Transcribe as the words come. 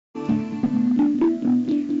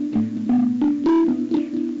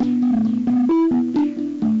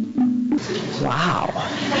Wow.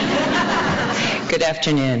 Good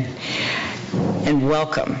afternoon, and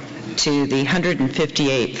welcome to the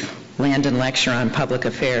 158th Landon Lecture on Public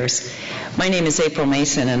Affairs. My name is April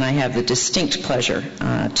Mason, and I have the distinct pleasure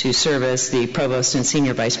to serve as the Provost and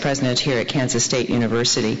Senior Vice President here at Kansas State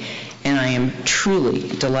University, and I am truly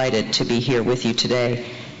delighted to be here with you today.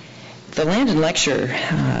 The Landon Lectures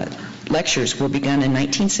were begun in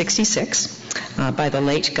 1966 by the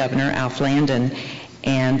late Governor Alf Landon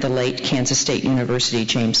and the late Kansas State University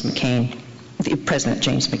President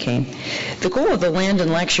James McCain. The goal of the Landon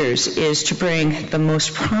Lectures is to bring the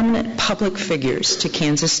most prominent public figures to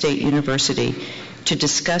Kansas State University to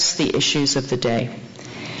discuss the issues of the day.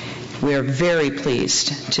 We are very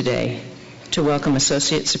pleased today to welcome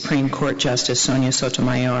Associate Supreme Court Justice Sonia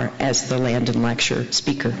Sotomayor as the Landon Lecture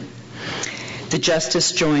speaker. The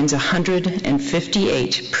Justice joins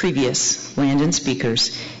 158 previous Landon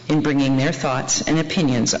speakers in bringing their thoughts and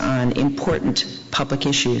opinions on important public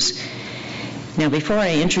issues. Now, before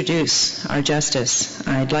I introduce our Justice,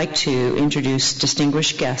 I'd like to introduce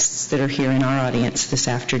distinguished guests that are here in our audience this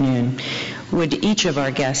afternoon. Would each of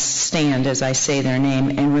our guests stand as I say their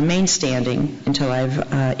name and remain standing until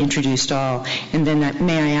I've introduced all? And then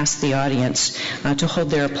may I ask the audience to hold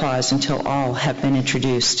their applause until all have been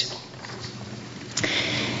introduced.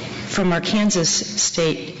 From our Kansas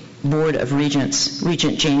State Board of Regents,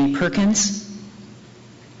 Regent Janie Perkins,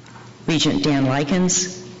 Regent Dan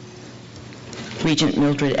Likens, Regent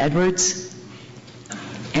Mildred Edwards,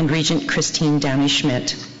 and Regent Christine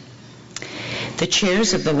Downey-Schmidt. The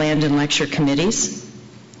chairs of the Landon Lecture Committees,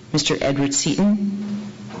 Mr. Edward Seaton,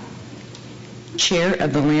 Chair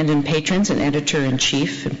of the Landon Patrons and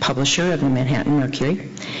Editor-in-Chief and Publisher of the Manhattan Mercury,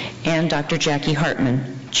 and Dr. Jackie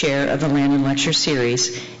Hartman, Chair of the Landon Lecture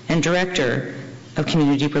Series and Director of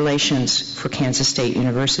Community Relations for Kansas State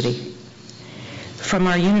University. From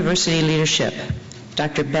our university leadership,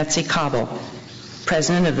 Dr. Betsy Cobble,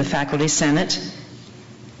 President of the Faculty Senate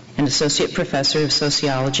and Associate Professor of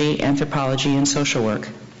Sociology, Anthropology, and Social Work.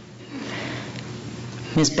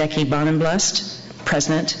 Ms. Becky Bonenblust,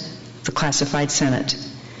 President of the Classified Senate.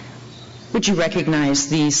 Would you recognize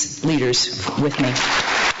these leaders with me?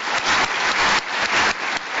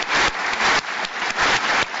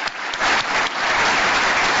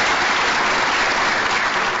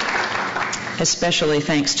 Especially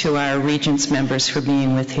thanks to our Regents members for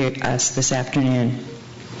being with us this afternoon.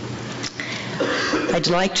 I'd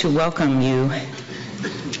like to welcome you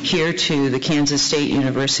here to the Kansas State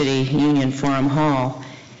University Union Forum Hall,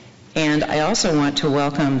 and I also want to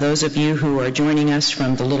welcome those of you who are joining us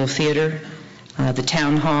from the Little Theater, the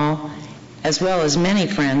Town Hall, as well as many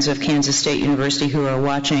friends of Kansas State University who are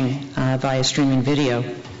watching via streaming video.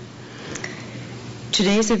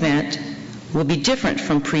 Today's event will be different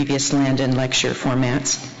from previous Landon Lecture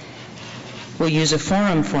formats. We'll use a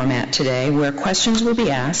forum format today where questions will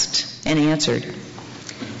be asked and answered.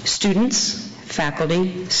 Students,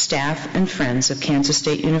 faculty, staff, and friends of Kansas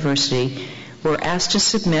State University were asked to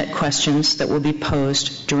submit questions that will be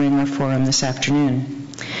posed during our forum this afternoon.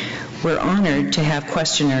 We're honored to have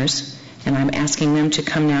questioners, and I'm asking them to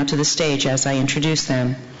come now to the stage as I introduce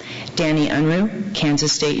them. Danny Unruh,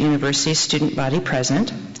 Kansas State University Student Body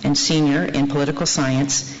President and Senior in Political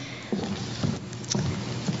Science.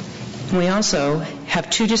 We also have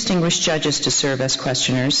two distinguished judges to serve as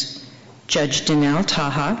questioners. Judge Dinell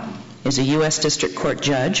Taha is a U.S. District Court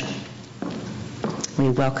judge. We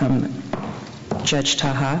welcome Judge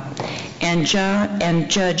Taha. And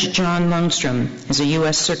Judge John Lundstrom is a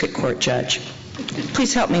U.S. Circuit Court judge.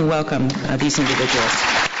 Please help me welcome these individuals.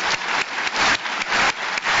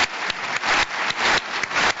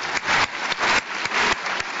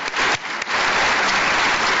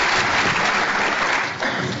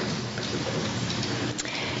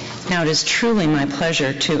 Now, it is truly my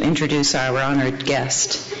pleasure to introduce our honored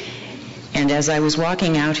guest. And as I was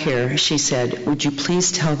walking out here, she said, "Would you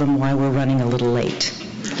please tell them why we're running a little late?"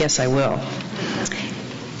 Yes, I will.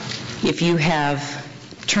 If you have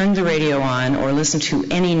turned the radio on or listened to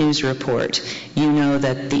any news report, you know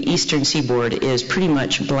that the Eastern Seaboard is pretty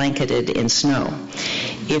much blanketed in snow.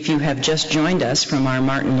 If you have just joined us from our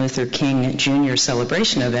Martin Luther King Jr.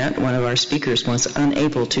 celebration event, one of our speakers was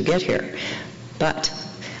unable to get here. But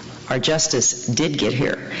our Justice did get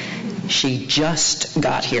here. She just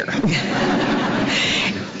got here.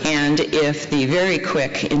 And if the very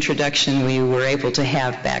quick introduction we were able to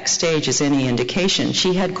have backstage is any indication,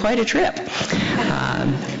 she had quite a trip.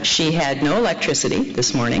 She had no electricity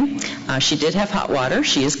this morning. She did have hot water.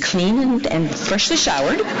 She is clean and freshly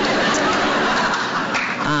showered.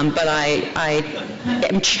 but I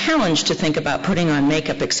am challenged to think about putting on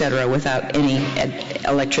makeup, etc., without any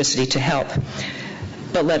electricity to help.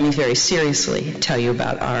 But let me very seriously tell you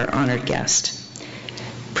about our honored guest.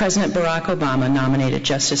 President Barack Obama nominated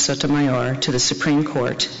Justice Sotomayor to the Supreme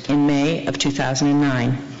Court in May of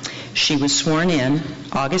 2009. She was sworn in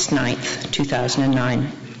August 9th,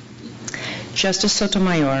 2009. Justice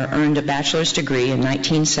Sotomayor earned a bachelor's degree in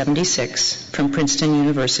 1976 from Princeton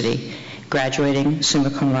University, graduating summa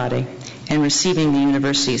cum laude and receiving the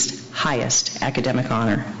university's highest academic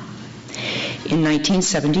honor. In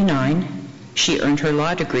 1979, she earned her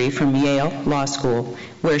law degree from Yale Law School,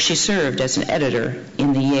 where she served as an editor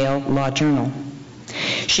in the Yale Law Journal.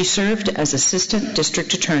 She served as assistant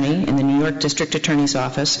district attorney in the New York District Attorney's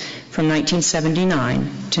Office from 1979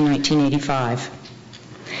 to 1985.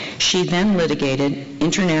 She then litigated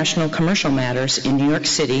international commercial matters in New York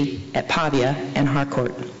City at Pavia and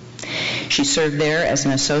Harcourt. She served there as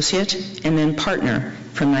an associate and then partner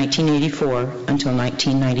from 1984 until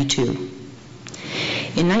 1992.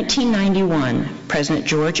 In 1991, President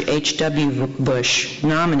George H.W. Bush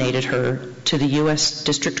nominated her to the U.S.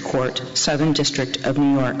 District Court, Southern District of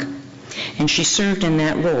New York, and she served in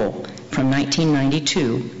that role from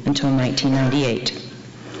 1992 until 1998.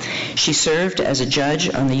 She served as a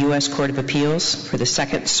judge on the U.S. Court of Appeals for the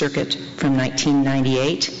Second Circuit from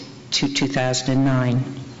 1998 to 2009.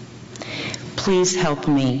 Please help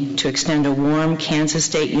me to extend a warm Kansas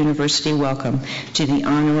State University welcome to the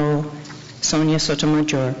Honorable Sonia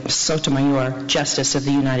Sotomayor, Justice of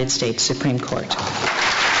the United States Supreme Court.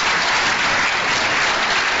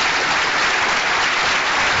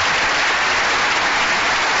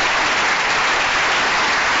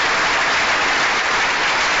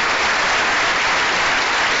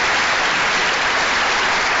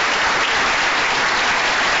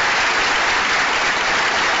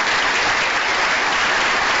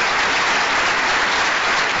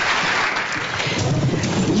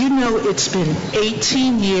 It's been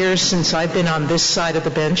 18 years since I've been on this side of the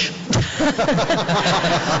bench.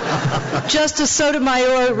 Justice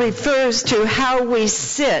Sotomayor refers to how we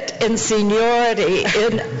sit in seniority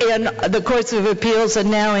in the courts of appeals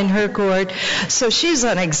and now in her court. So she's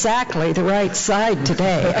on exactly the right side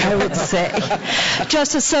today, I would say.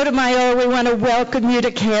 Justice Sotomayor, we want to welcome you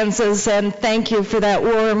to Kansas and thank you for that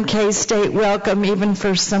warm K-State welcome, even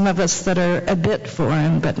for some of us that are a bit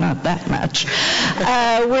foreign, but not that much.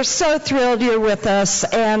 We're so thrilled you're with us,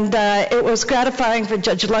 and it was gratifying for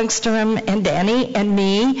Judge Lundstrom and Danny and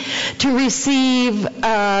me to receive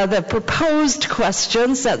the proposed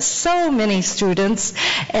questions that so many students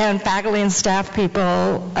and faculty and staff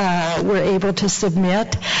people were able to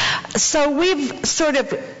submit. So we've sort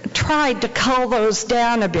of tried to cull those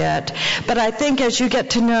down a bit, but I think as you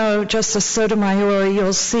get to know Justice Sotomayor,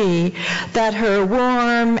 you'll see that her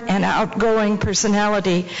warm and outgoing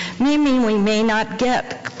personality may mean we may not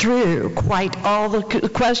get through quite all the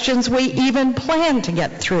questions we even plan to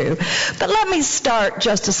get through. But let me start,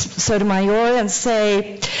 Justice Sotomayor, and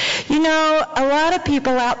say, you know, a lot of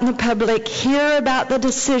people out in the public hear about the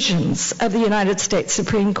decisions of the United States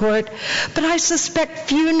Supreme Court, but I suspect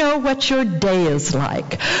few know what your day is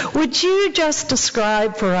like. Would you just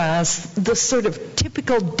describe for us the sort of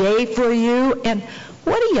typical day for you, and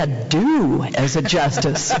what do you do as a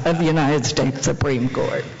justice of the United States Supreme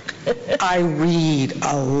Court? I read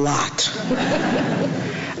a lot.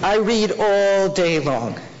 I read all day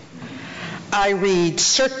long. I read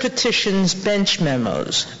cert petitions, bench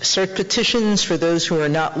memos. Cert petitions, for those who are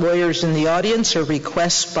not lawyers in the audience, are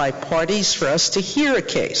requests by parties for us to hear a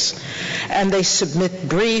case. And they submit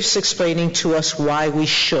briefs explaining to us why we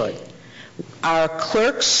should. Our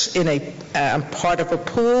clerks, in a part of a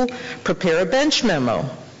pool, prepare a bench memo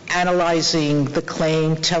analyzing the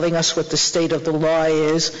claim, telling us what the state of the law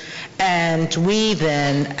is, and we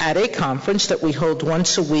then, at a conference that we hold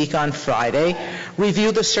once a week on Friday,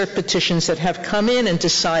 review the cert petitions that have come in and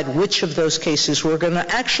decide which of those cases we're going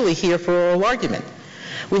to actually hear for oral argument.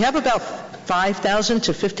 We have about 5,000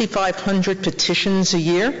 to 5,500 petitions a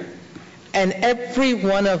year, and every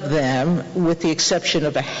one of them, with the exception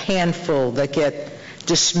of a handful that get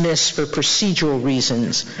dismissed for procedural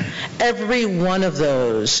reasons, every one of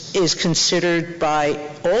those is considered by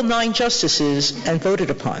all 9 justices and voted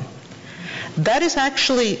upon. That is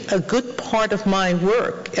actually a good part of my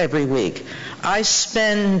work every week. I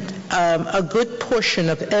spend a good portion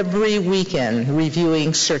of every weekend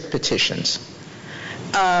reviewing cert petitions.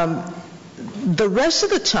 The rest of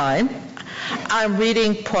the time, I'm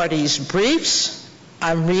reading parties' briefs,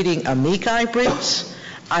 I'm reading amici briefs,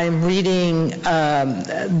 I'm reading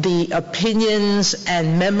the opinions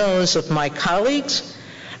and memos of my colleagues.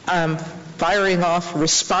 firing off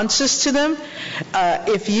responses to them.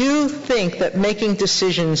 If you think that making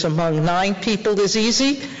decisions among 9 people is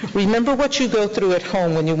easy, remember what you go through at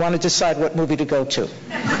home when you want to decide what movie to go to.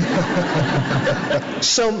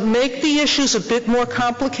 So make the issues a bit more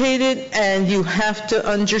complicated, and you have to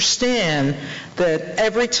understand that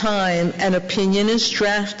every time an opinion is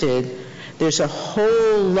drafted, there's a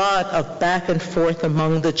whole lot of back and forth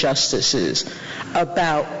among the justices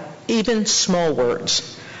about even small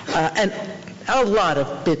words, and a lot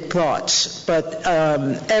of big thoughts, but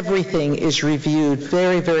everything is reviewed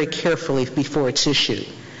very, very carefully before it's issued.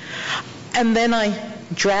 And then I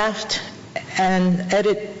draft and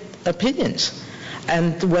edit opinions,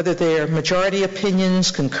 and whether they're majority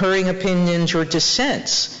opinions, concurring opinions, or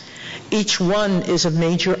dissents, each one is a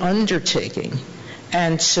major undertaking.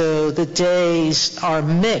 And so the days are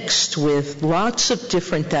mixed with lots of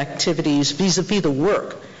different activities vis-a-vis the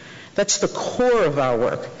work. That's the core of our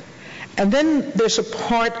work. And then there's a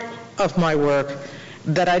part of my work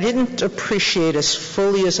that I didn't appreciate as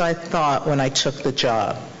fully as I thought when I took the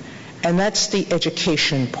job, and that's the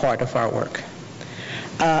education part of our work.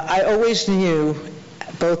 I always knew,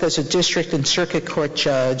 both as a district and circuit court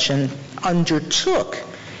judge, and undertook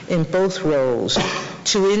in both roles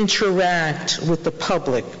to interact with the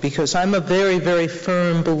public, because I'm a very, very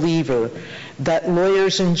firm believer that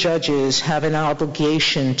lawyers and judges have an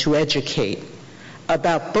obligation to educate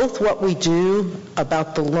about both what we do,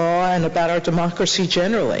 about the law, and about our democracy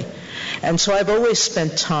generally. And so I've always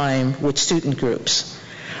spent time with student groups.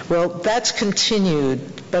 Well, that's continued,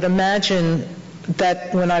 but imagine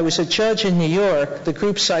that when I was a judge in New York, the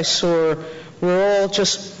groups I saw were all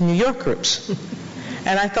just New York groups.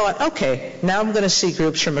 And I thought, okay, now I'm going to see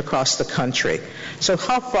groups from across the country. So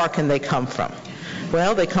how far can they come from?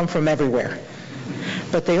 Well, they come from everywhere.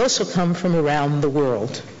 But they also come from around the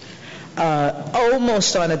world.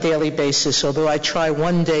 Almost on a daily basis, although I try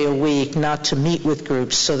one day a week not to meet with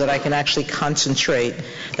groups so that I can actually concentrate.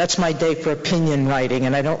 That's my day for opinion writing,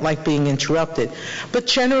 and I don't like being interrupted. But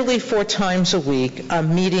generally 4 times a week,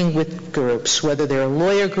 I'm meeting with groups, whether they're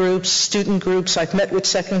lawyer groups, student groups. I've met with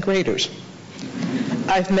second graders.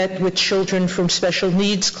 I've met with children from special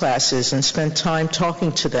needs classes and spent time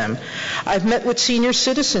talking to them. I've met with senior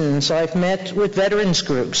citizens. I've met with veterans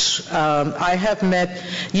groups. I have met,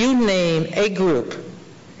 you name a group,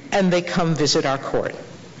 and they come visit our court.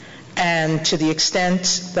 And to the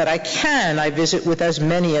extent that I can, I visit with as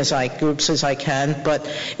many groups as I can, but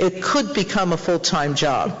it could become a full-time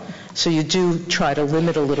job. So you do try to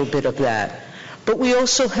limit a little bit of that. But we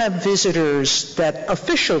also have visitors,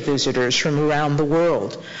 official visitors from around the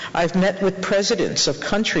world. I've met with presidents of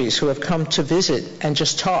countries who have come to visit and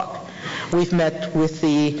just talk. We've met with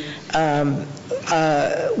the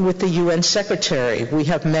UN Secretary. We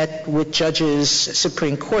have met with judges,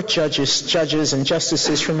 Supreme Court judges and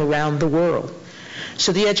justices from around the world.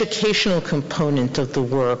 So the educational component of the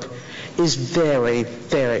work is very,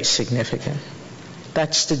 very significant.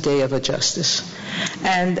 That's the day of a justice.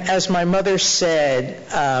 And as my mother said,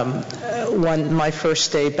 my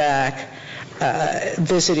first day back,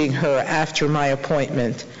 visiting her after my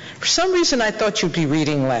appointment, for some reason I thought you'd be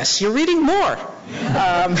reading less. You're reading more.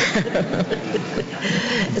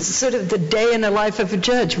 It's sort of the day in the life of a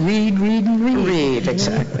judge. Read, read, and read. Read,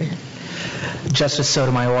 exactly. Justice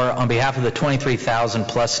Sotomayor, on behalf of the 23,000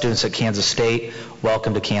 plus students at Kansas State,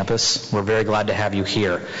 welcome to campus. We're very glad to have you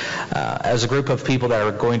here. As a group of people that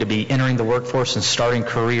are going to be entering the workforce and starting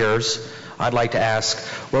careers, I'd like to ask,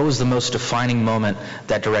 what was the most defining moment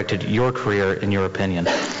that directed your career, in your opinion?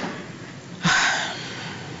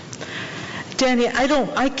 Danny,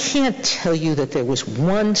 I can't tell you that there was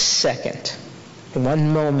 1 second,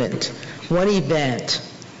 1 moment, 1 event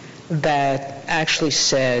that actually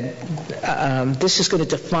said, this is going to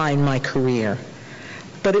define my career.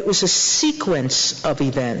 But it was a sequence of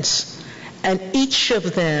events, and each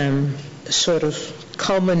of them sort of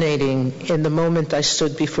culminating in the moment I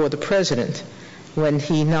stood before the president when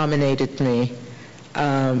he nominated me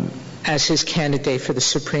as his candidate for the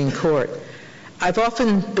Supreme Court. I've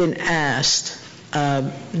often been asked,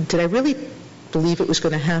 did I really believe it was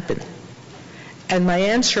going to happen? And my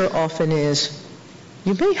answer often is,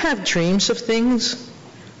 you may have dreams of things,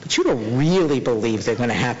 but you don't really believe they're going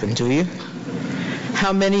to happen, do you?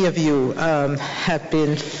 How many of you have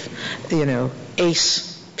been,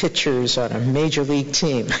 ace pitchers on a major league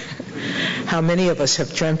team? How many of us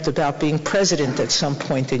have dreamt about being president at some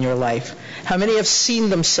point in your life? How many have seen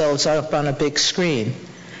themselves up on a big screen?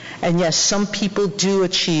 And yes, some people do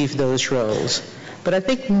achieve those roles. But I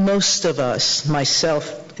think most of us,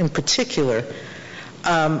 myself in particular,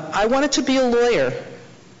 I wanted to be a lawyer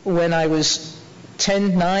when I was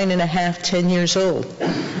 9 and a half, 10 years old.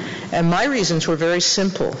 And my reasons were very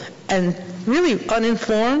simple and really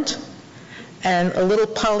uninformed and a little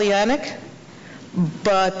Pollyannic.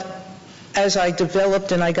 But as I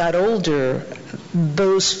developed and I got older,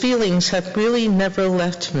 those feelings have really never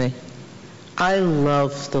left me. I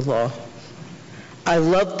love the law. I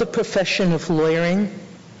love the profession of lawyering,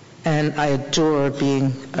 and I adore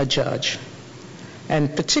being a judge,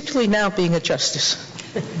 and particularly now being a justice.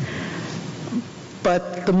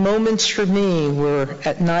 But the moments for me were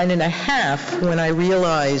at 9 and a half when I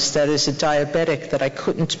realized that as a diabetic that I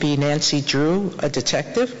couldn't be Nancy Drew, a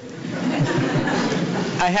detective.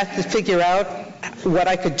 I had to figure out what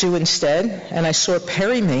I could do instead, and I saw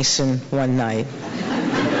Perry Mason one night.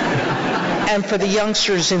 And for the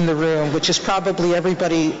youngsters in the room, which is probably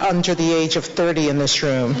everybody under the age of 30 in this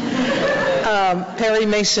room, Perry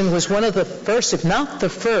Mason was one of the first, if not the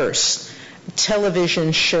first,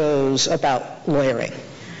 television shows about lawyering.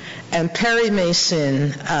 And Perry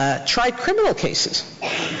Mason tried criminal cases.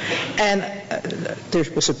 And there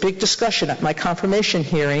was a big discussion at my confirmation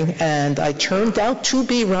hearing, and I turned out to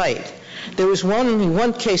be right. There was only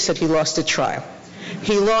one case that he lost at trial.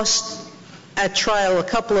 He lost at trial a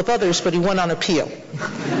couple of others, but he won on appeal.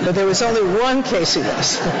 But there was only one case he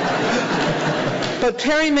lost. But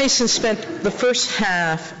Perry Mason spent the first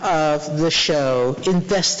half of the show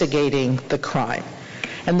investigating the crime.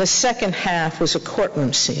 And the second half was a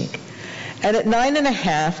courtroom scene. And at 9 and a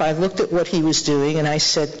half, I looked at what he was doing, and I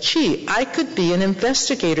said, gee, I could be an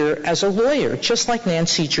investigator as a lawyer, just like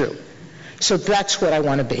Nancy Drew. So that's what I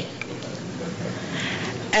want to be.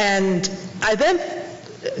 And I then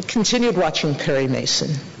continued watching Perry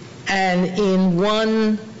Mason. And in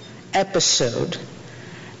one episode,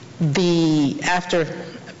 after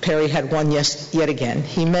Perry had won yet again,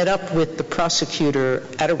 he met up with the prosecutor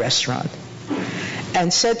at a restaurant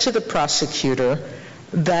and said to the prosecutor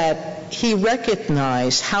that he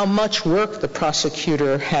recognized how much work the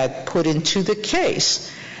prosecutor had put into the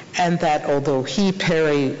case, and that although he,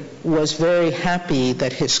 Perry, was very happy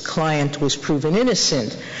that his client was proven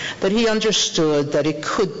innocent, that he understood that it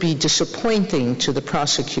could be disappointing to the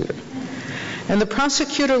prosecutor. And the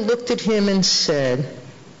prosecutor looked at him and said,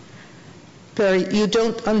 Perry, you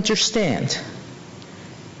don't understand.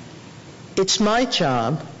 It's my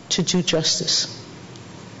job to do justice.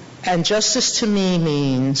 And justice to me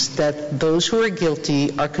means that those who are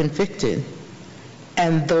guilty are convicted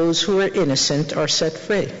and those who are innocent are set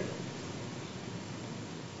free.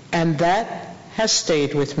 And that has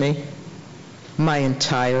stayed with me my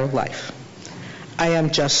entire life. I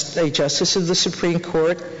am just a justice of the Supreme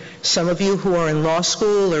Court. Some of you who are in law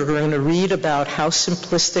school are going to read about how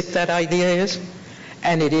simplistic that idea is,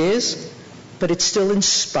 and it is, but it still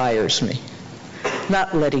inspires me.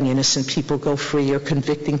 Not letting innocent people go free or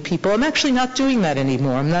convicting people. I'm actually not doing that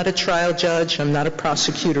anymore. I'm not a trial judge. I'm not a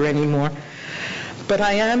prosecutor anymore. But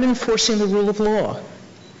I am enforcing the rule of law.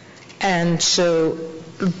 And so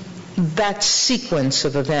that sequence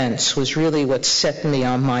of events was really what set me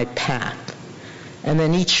on my path. And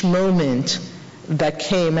then each moment that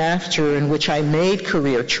came after in which I made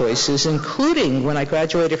career choices, including when I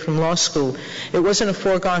graduated from law school, it wasn't a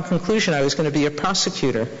foregone conclusion I was going to be a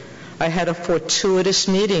prosecutor. I had a fortuitous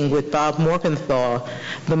meeting with Bob Morgenthau,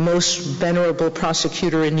 the most venerable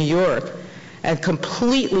prosecutor in New York, and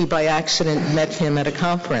completely by accident met him at a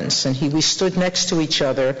conference. And we stood next to each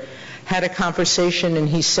other, had a conversation, and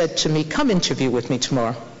he said to me, come interview with me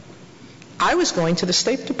tomorrow. I was going to the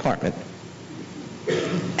State Department.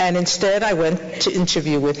 And instead I went to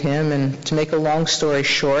interview with him, and to make a long story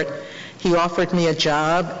short, he offered me a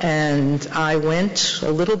job, and I went a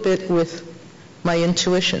little bit with my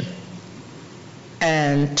intuition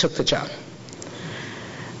and took the job.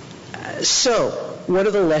 So, what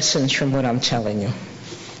are the lessons from what I'm telling you?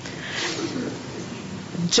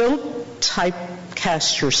 Don't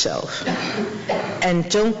typecast yourself, and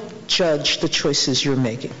don't judge the choices you're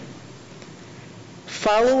making.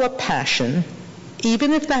 Follow a passion,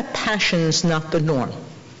 even if that passion's not the norm.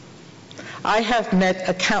 I have met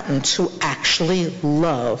accountants who actually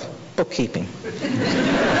love bookkeeping.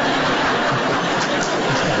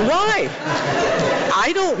 Why?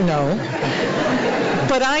 I don't know,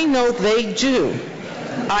 but I know they do.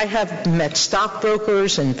 I have met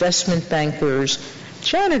stockbrokers, investment bankers,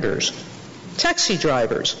 janitors, taxi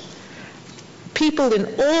drivers, people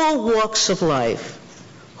in all walks of life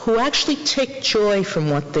who actually take joy from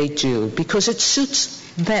what they do because it suits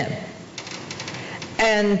them.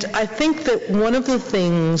 And I think that one of the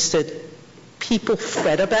things that people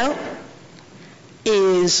fret about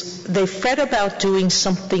is they fret about doing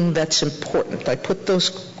something that's important. I put those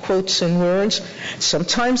quotes and words.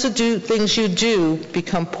 Sometimes the things you do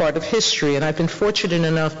become part of history, and I've been fortunate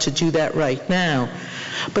enough to do that right now.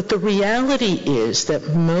 But the reality is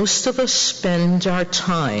that most of us spend our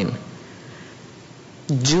time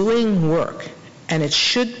doing work, and it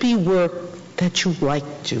should be work that you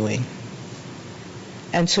like doing.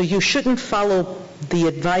 And so you shouldn't follow the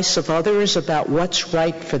advice of others about what's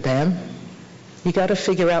right for them. You got to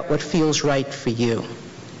figure out what feels right for you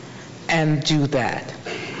and do that.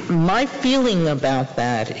 My feeling about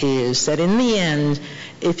that is that in the end,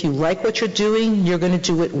 if you like what you're doing, you're going to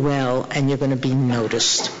do it well and you're going to be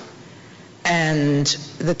noticed. And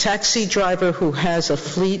the taxi driver who has a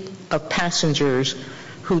fleet of passengers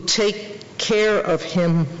who take care of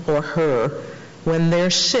him or her when they're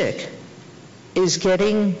sick is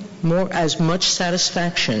getting as much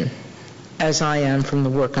satisfaction as I am from the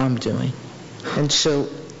work I'm doing. And so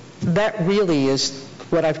that really is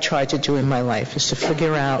what I've tried to do in my life, is to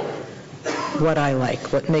figure out what I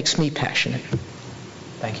like, what makes me passionate.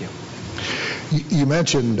 Thank you. You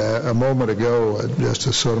mentioned a moment ago,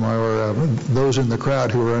 Justice Sotomayor, those in the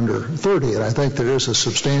crowd who are under 30, and I think there is a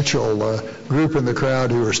substantial group in the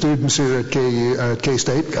crowd who are students here at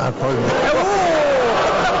K-State. God, pardon me.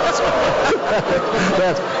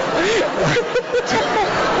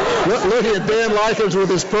 Looking at Dan Likens with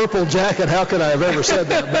his purple jacket, how could I have ever said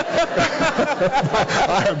that?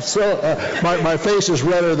 I am so, my face is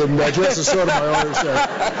redder than Justice Sotomayor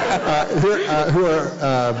said. Who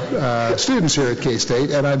are students here at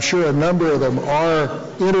K-State, and I'm sure a number of them are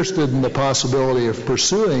interested in the possibility of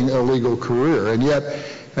pursuing a legal career, and yet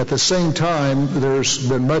at the same time, there's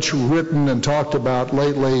been much written and talked about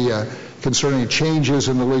lately concerning changes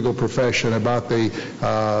in the legal profession, about the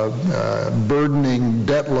burdening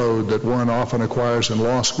debt load that one often acquires in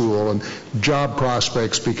law school, and job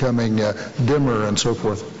prospects becoming dimmer and so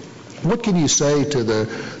forth. What can you say to the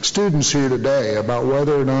students here today about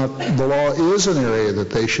whether or not the law is an area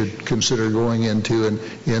that they should consider going into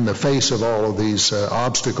in the face of all of these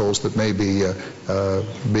obstacles that may be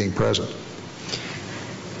being present?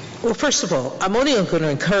 Well, first of all, I'm only going to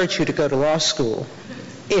encourage you to go to law school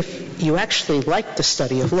if you actually like the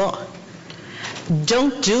study of law.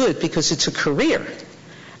 Don't do it because it's a career.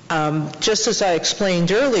 Just as I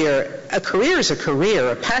explained earlier, a career is a career,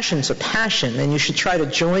 a passion's a passion, and you should try to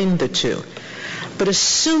join the two. But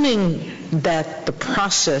assuming that the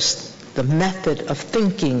process, the method of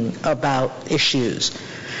thinking about issues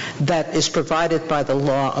that is provided by the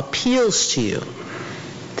law appeals to you,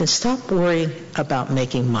 then stop worrying about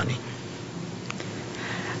making money.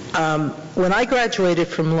 When I graduated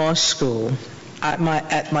from law school, at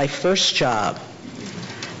my first job,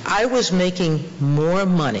 I was making more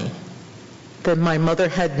money than my mother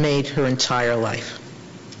had made her entire life.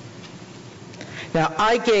 Now,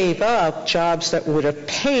 I gave up jobs that would have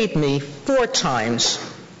paid me 4 times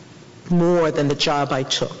more than the job I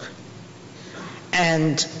took.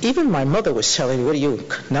 And even my mother was telling me, "What are you,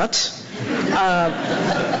 nuts?"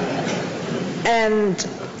 And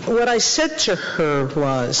what I said to her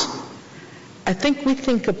was, I think we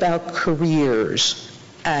think about careers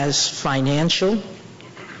as financial,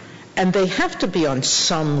 and they have to be on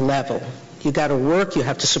some level. You got to work, you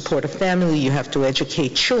have to support a family, you have to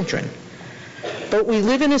educate children. But we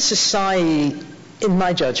live in a society, in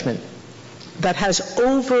my judgment, that has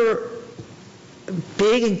over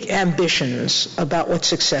big ambitions about what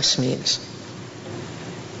success means.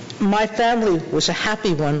 My family was a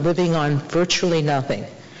happy one, living on virtually nothing.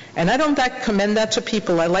 And I don't commend that to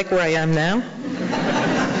people. I like where I am now.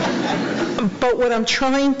 But what I'm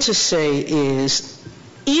trying to say is,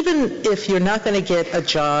 even if you're not going to get a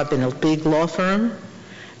job in a big law firm,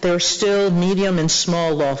 there are still medium and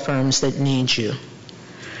small law firms that need you.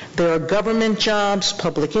 There are government jobs,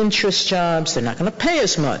 public interest jobs. They're not going to pay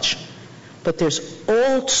as much. But there's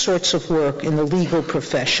all sorts of work in the legal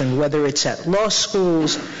profession, whether it's at law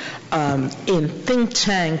schools, in think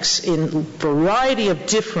tanks, in a variety of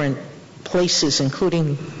different places,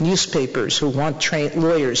 including newspapers who want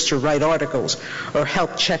lawyers to write articles or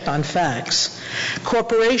help check on facts.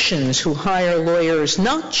 Corporations who hire lawyers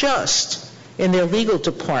not just in their legal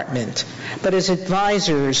department, but as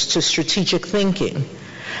advisors to strategic thinking.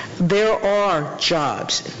 There are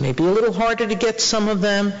jobs. It may be a little harder to get some of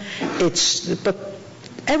them, but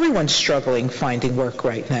everyone's struggling finding work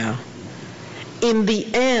right now. In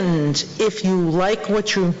the end, if you like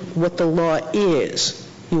what the law is,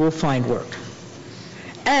 you will find work.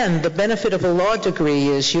 And the benefit of a law degree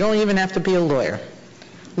is you don't even have to be a lawyer.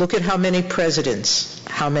 Look at how many presidents,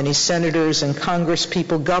 how many senators and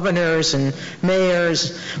congresspeople, governors and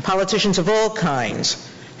mayors, politicians of all kinds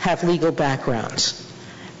have legal backgrounds.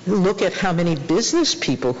 look at how many business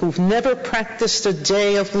people who've never practiced a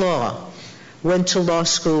day of law went to law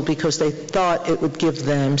school because they thought it would give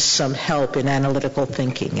them some help in analytical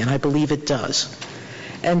thinking, and I believe it does.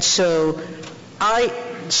 And so I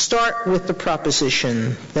start with the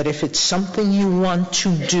proposition that if it's something you want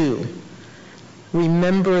to do,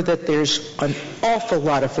 remember that there's an awful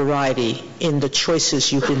lot of variety in the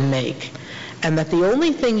choices you can make, and that the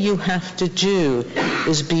only thing you have to do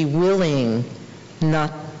is be willing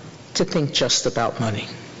not to think just about money.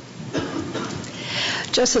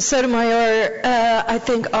 Justice Sotomayor, I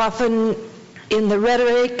think often in the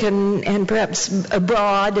rhetoric and perhaps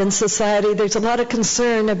abroad in society, there's a lot of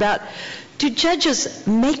concern about, do judges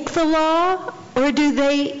make the law or do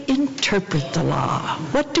they interpret the law?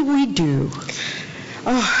 What do we do?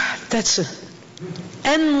 Oh, that's an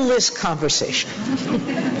endless conversation.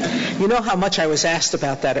 You know how much I was asked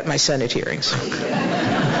about that at my Senate hearings.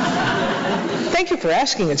 Thank you for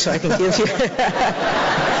asking it so I can give you...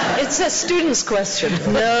 It's a student's question.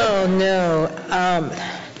 No.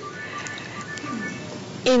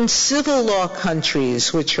 In civil law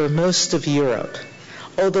countries, which are most of Europe,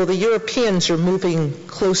 although the Europeans are moving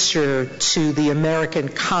closer to the American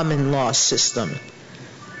common law system,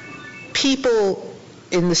 people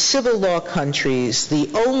in the civil law countries, the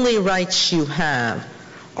only rights you have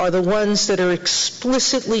are the ones that are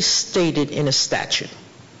explicitly stated in a statute.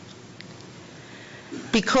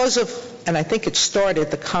 Because of, and I think it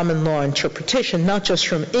started the common law interpretation, not just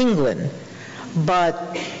from England,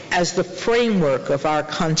 but as the framework of our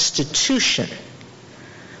Constitution,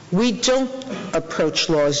 we don't approach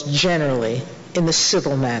laws generally in the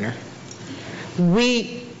civil manner.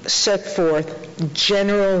 We set forth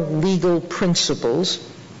general legal principles,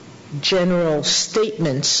 general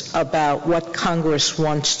statements about what Congress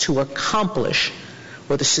wants to accomplish,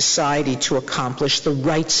 or the society to accomplish, the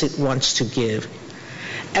rights it wants to give.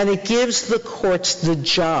 And it gives the courts the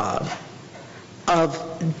job of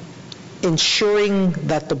ensuring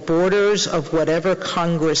that the borders of whatever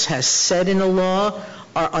Congress has said in a law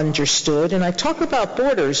are understood. And I talk about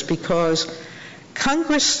borders because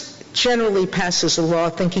Congress generally passes a law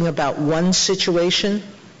thinking about one situation,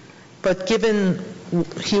 but given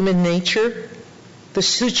human nature, the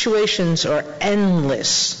situations are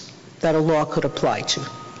endless that a law could apply to.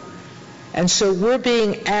 And so we're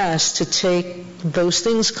being asked to take those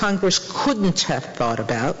things Congress couldn't have thought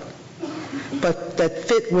about, but that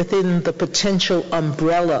fit within the potential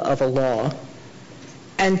umbrella of a law,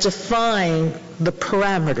 and define the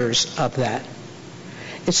parameters of that.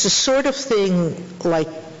 It's the sort of thing like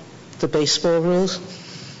the baseball rules.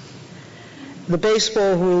 The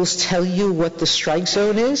baseball rules tell you what the strike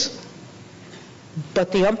zone is,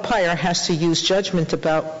 but the umpire has to use judgment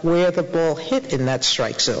about where the ball hit in that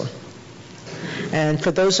strike zone. And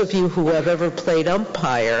for those of you who have ever played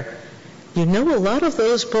umpire, you know a lot of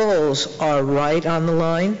those balls are right on the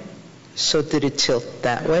line. So did it tilt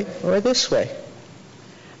that way or this way?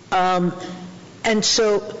 And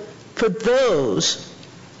so for those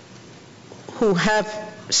who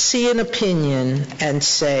see an opinion and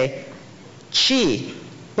say, gee,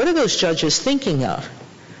 what are those judges thinking of?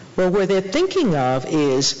 Well, what they're thinking of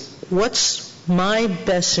is, what's my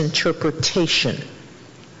best interpretation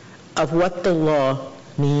of what the law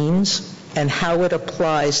means and how it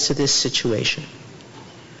applies to this situation?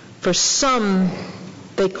 For some,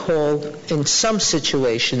 they call, in some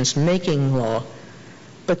situations, making law,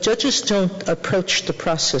 but judges don't approach the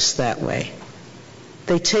process that way.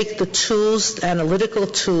 They take the tools, analytical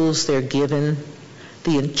tools they're given,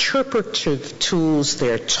 the interpretive tools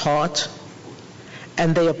they're taught,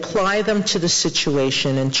 and they apply them to the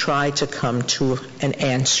situation and try to come to an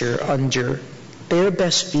answer under their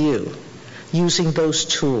best view, using those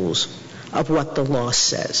tools of what the law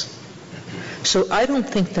says. So I don't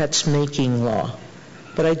think that's making law,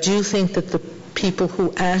 but I do think that the people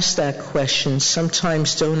who ask that question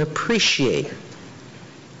sometimes don't appreciate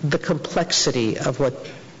the complexity of what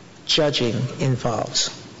judging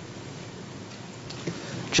involves.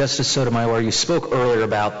 Justice Sotomayor, you spoke earlier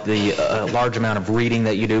about the large amount of reading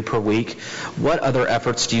that you do per week. What other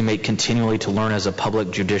efforts do you make continually to learn as a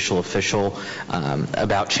public judicial official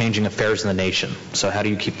about changing affairs in the nation? So how do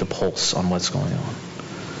you keep the pulse on what's going on?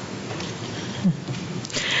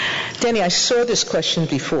 Danny, I saw this question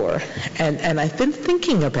before, and I've been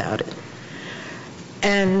thinking about it.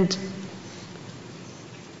 And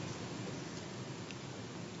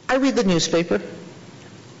I read the newspaper.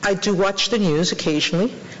 I do watch the news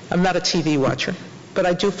occasionally. I'm not a TV watcher, but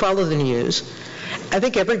I do follow the news. I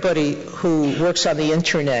think everybody who works on the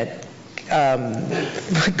internet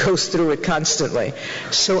goes through it constantly,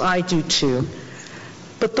 so I do too.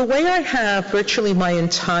 But the way I have virtually my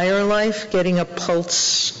entire life getting a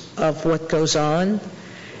pulse of what goes on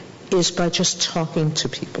is by just talking to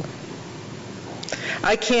people.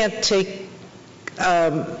 I can't take,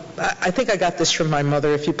 I think I got this from my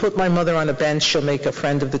mother. If you put my mother on a bench, she'll make a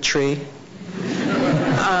friend of the tree.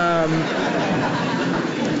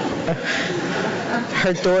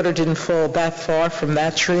 Her daughter didn't fall that far from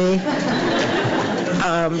that tree.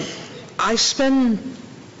 I spend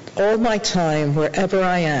all my time, wherever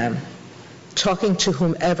I am, talking to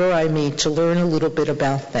whomever I meet to learn a little bit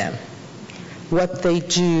about them, what they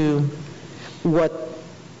do, what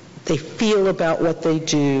they feel about what they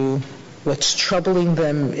do, what's troubling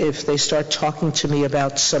them if they start talking to me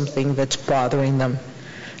about something that's bothering them.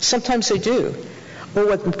 Sometimes they do, or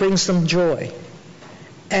what brings them joy.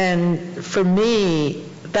 And for me,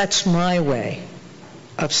 that's my way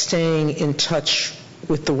of staying in touch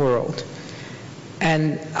with the world.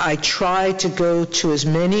 And I try to go to as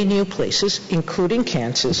many new places, including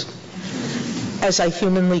Kansas, as I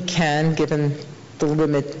humanly can, given the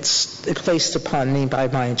limits placed upon me by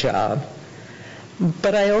my job.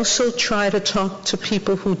 But I also try to talk to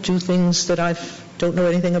people who do things that I don't know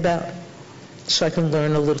anything about, so I can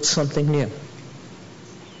learn a little something new.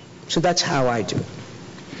 So that's how I do it.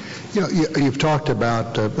 You've talked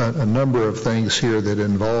about a number of things here that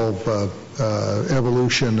involve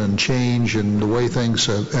evolution and change and the way things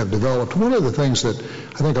have developed. One of the things that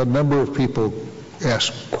I think a number of people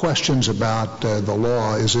ask questions about the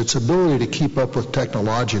law is its ability to keep up with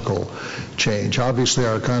technological change. Obviously,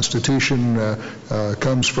 our Constitution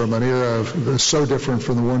comes from an era so different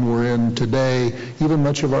from the one we're in today. Even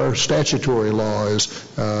much of our statutory law is,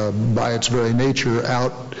 by its very nature,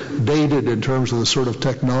 outdated in terms of the sort of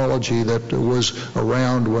technology that was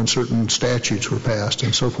around when certain statutes were passed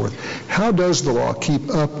and so forth. How does the law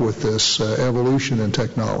keep up with this evolution in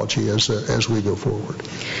technology as we go forward?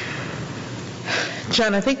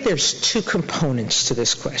 John, I think there's two components to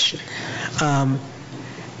this question.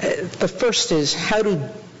 The first is, how do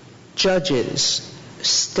judges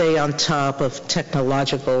stay on top of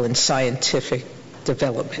technological and scientific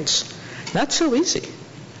developments? Not so easy.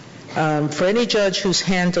 For any judge who's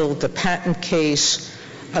handled a patent case,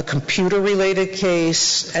 a computer-related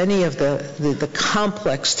case, any of the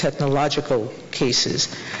complex technological cases,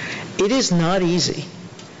 it is not easy.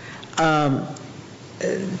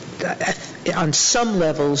 On some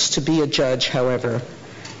levels, to be a judge, however,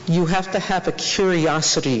 you have to have a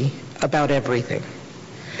curiosity about everything.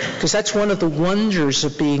 Because that's one of the wonders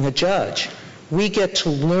of being a judge. We get to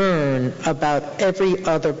learn about every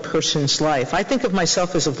other person's life. I think of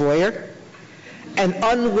myself as a voyeur, an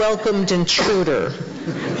unwelcomed intruder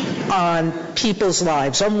on people's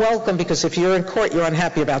lives. Unwelcome because if you're in court, you're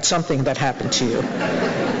unhappy about something that happened to you.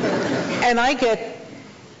 And I get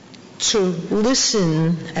to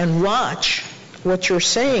listen and watch what you're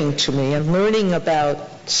saying to me and learning about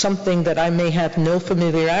something that I may have no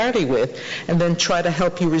familiarity with, and then try to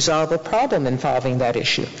help you resolve a problem involving that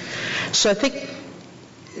issue. So I think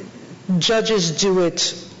judges do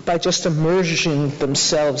it by just immersing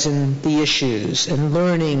themselves in the issues and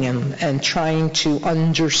learning and trying to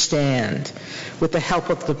understand, with the help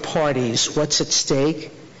of the parties, what's at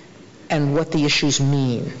stake and what the issues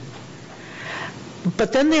mean.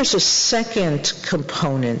 But then there's a second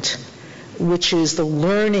component, which is the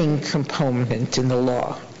learning component in the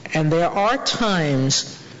law. And there are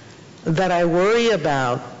times that I worry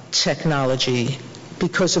about technology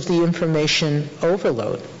because of the information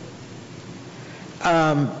overload.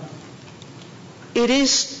 It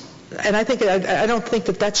is, and I don't think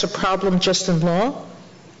that that's a problem just in law.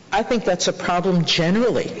 I think that's a problem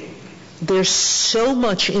generally. There's so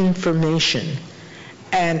much information,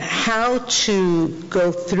 and how to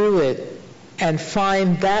go through it and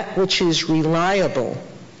find that which is reliable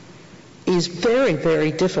is very,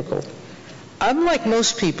 very difficult. Unlike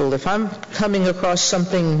most people, if I'm coming across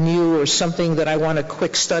something new or something that I want a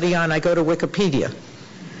quick study on, I go to Wikipedia.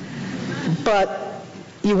 But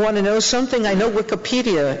you want to know something? I know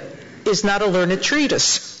Wikipedia is not a learned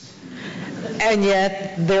treatise. And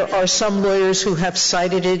yet there are some lawyers who have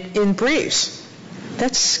cited it in briefs.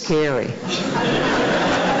 That's scary.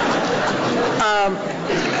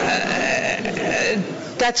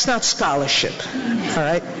 That's not scholarship, all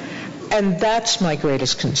right? And that's my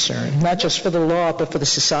greatest concern, not just for the law, but for the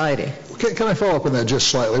society. Can I follow up on that just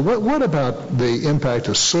slightly? What about the impact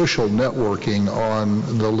of social networking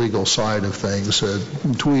on the legal side of things,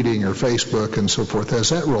 tweeting or Facebook and so forth, as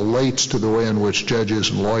that relates to the way in which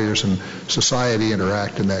judges and lawyers and society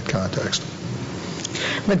interact in that context?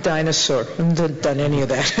 I'm a dinosaur. I haven't done any of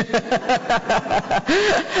that.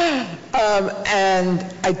 And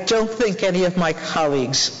I don't think any of my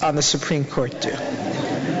colleagues on the Supreme Court do.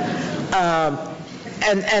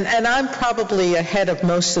 And I'm probably ahead of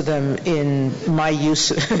most of them in my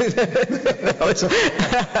use.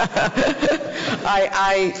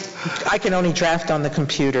 I can only draft on the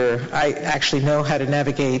computer. I actually know how to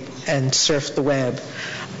navigate and surf the web.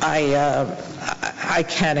 I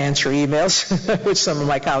can't answer emails, which some of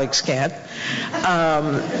my colleagues can't.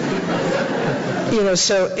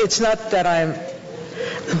 So it's not that I'm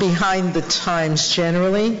behind the times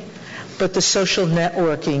generally, but the social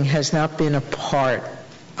networking has not been a part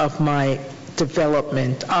of my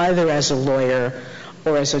development, either as a lawyer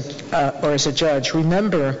or as a judge.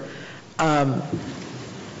 Remember,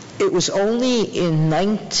 it was only in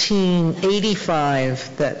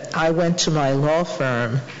 1985 that I went to my law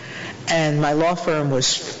firm, and my law firm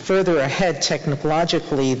was further ahead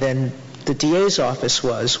technologically than the DA's office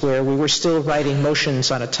was, where we were still writing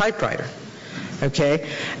motions on a typewriter. Okay?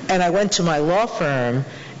 And I went to my law firm,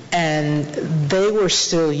 and they were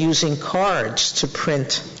still using cards to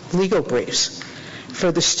print legal briefs.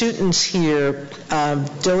 For the students here,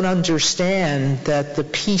 don't understand that the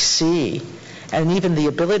PC and even the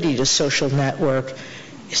ability to social network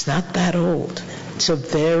is not that old. It's a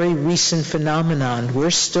very recent phenomenon.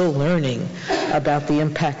 We're still learning about the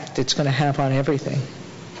impact it's going to have on everything.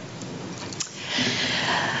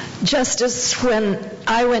 Justice, when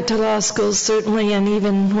I went to law school, certainly, and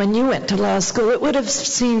even when you went to law school, it would have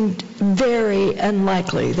seemed very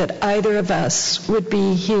unlikely that either of us would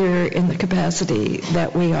be here in the capacity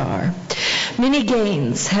that we are. Many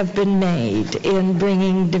gains have been made in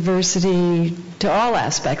bringing diversity to all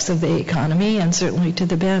aspects of the economy and certainly to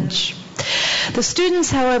the bench. The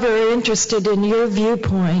students, however, are interested in your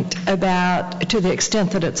viewpoint about, to the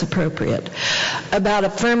extent that it's appropriate, about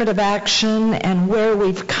affirmative action and where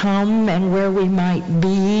we've come and where we might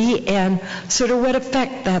be and sort of what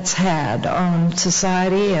effect that's had on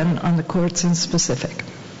society and on the courts in specific.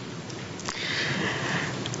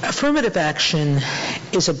 Affirmative action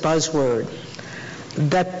is a buzzword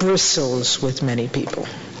that bristles with many people.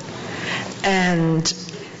 And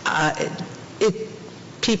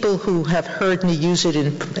people who have heard me use it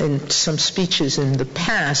in some speeches in the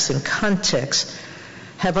past in context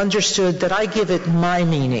have understood that I give it my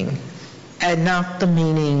meaning and not the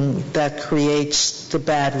meaning that creates the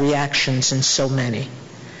bad reactions in so many.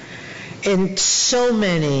 In so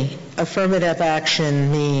many, affirmative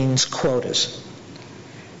action means quotas.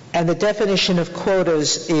 And the definition of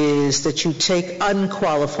quotas is that you take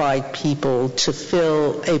unqualified people to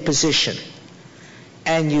fill a position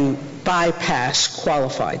and you bypass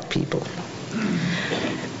qualified people.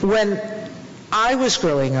 When I was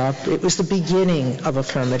growing up, it was the beginning of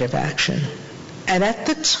affirmative action. And at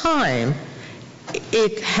the time,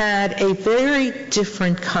 it had a very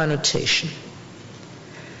different connotation.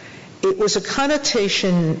 It was a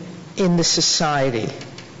connotation in the society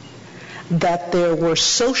that there were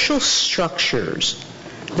social structures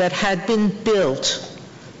that had been built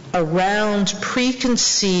around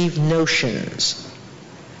preconceived notions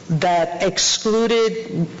that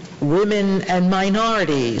excluded women and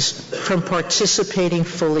minorities from participating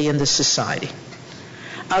fully in the society.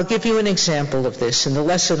 I'll give you an example of this and the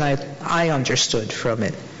lesson I understood from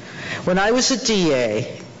it. When I was a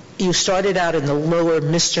DA, you started out in the lower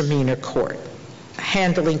misdemeanor court,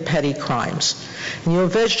 handling petty crimes. And you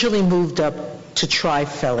eventually moved up to try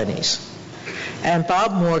felonies. And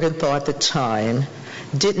Bob Morgenthau at the time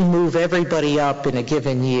didn't move everybody up in a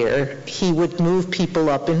given year. He would move people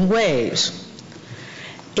up in waves.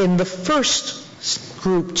 In the first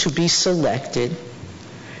group to be selected,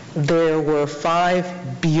 there were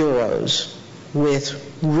 5 bureaus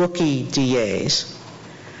with rookie DAs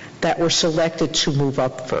that were selected to move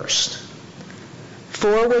up first.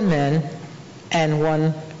 4 were men, and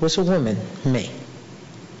 1 was a woman, me.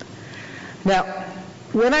 Now,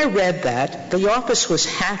 when I read that, the office was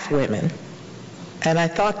half women, and I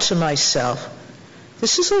thought to myself,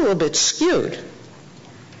 this is a little bit skewed.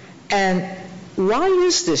 And why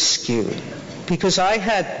is this skewed? Because I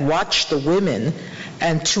had watched the women,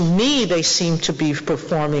 and to me they seemed to be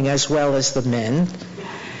performing as well as the men.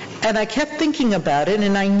 And I kept thinking about it,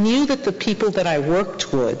 and I knew that the people that I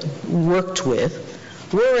worked with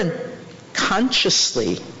weren't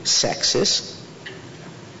consciously sexist.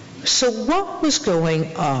 So what was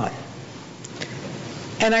going on?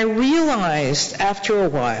 And I realized after a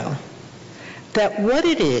while that what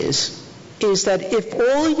it is that if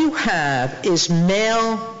all you have is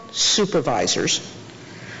male supervisors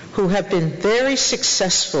who have been very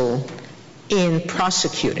successful in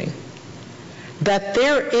prosecuting, that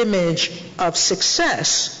their image of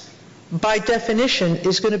success by definition,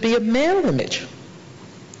 is going to be a male image.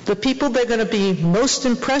 The people they're going to be most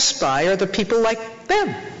impressed by are the people like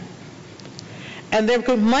them. And they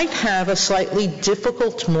might have a slightly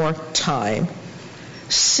difficult more time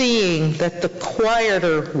seeing that the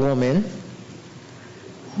quieter woman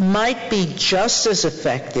might be just as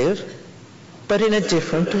effective, but in a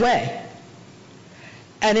different way.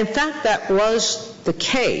 And in fact, that was the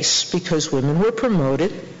case because women were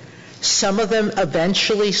promoted. Some of them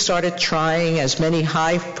eventually started trying as many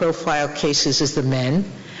high-profile cases as the men,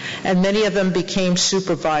 and many of them became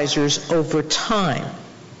supervisors over time.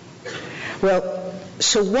 Well,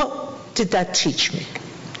 so what did that teach me?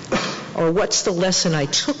 Or what's the lesson I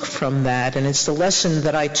took from that? And it's the lesson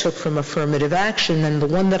that I took from affirmative action and the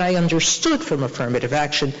one that I understood from affirmative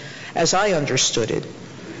action as I understood it,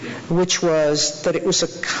 which was that it was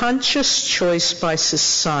a conscious choice by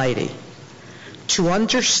society to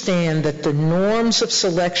understand that the norms of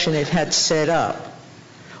selection it had set up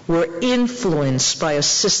were influenced by a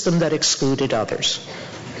system that excluded others.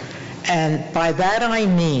 And by that I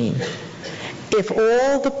mean, if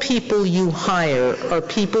all the people you hire are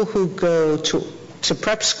people who go to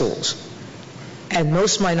prep schools, and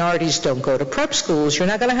most minorities don't go to prep schools, you're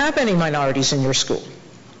not going to have any minorities in your school.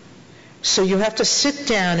 So you have to sit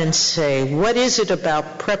down and say, what is it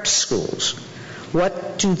about prep schools?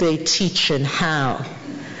 What do they teach and how?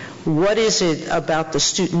 What is it about the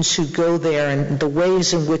students who go there and the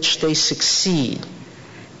ways in which they succeed?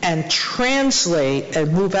 And translate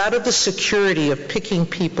and move out of the security of picking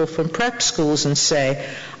people from prep schools and say,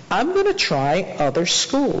 I'm going to try other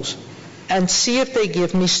schools and see if they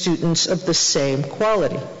give me students of the same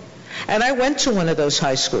quality. And I went to one of those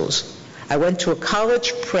high schools. I went to a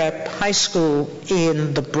college prep high school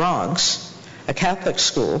in the Bronx, a Catholic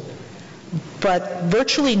school, but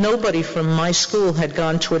virtually nobody from my school had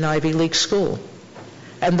gone to an Ivy League school.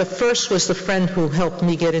 And the first was the friend who helped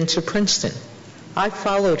me get into Princeton. I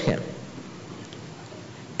followed him.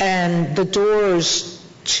 And the doors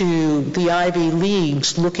to the Ivy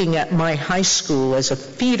Leagues, looking at my high school as a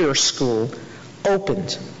feeder school,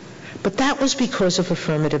 opened. But that was because of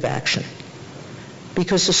affirmative action.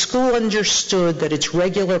 Because the school understood that its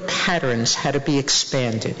regular patterns had to be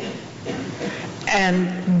expanded.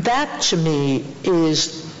 And that, to me,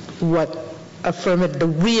 is what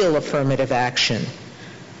the real affirmative action,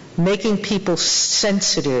 making people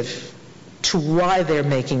sensitive to why they're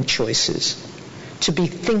making choices, to be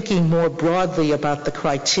thinking more broadly about the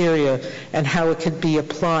criteria and how it could be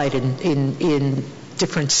applied in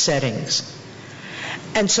different settings.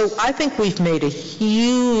 And so I think we've made a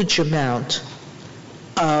huge amount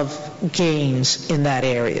of gains in that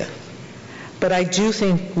area. But I do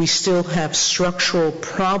think we still have structural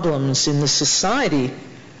problems in the society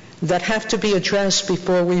that have to be addressed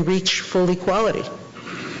before we reach full equality.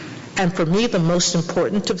 And for me, the most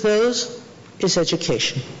important of those is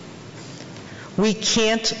education. We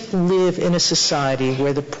can't live in a society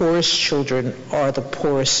where the poorest children are the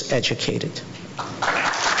poorest educated.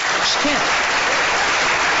 Just can't.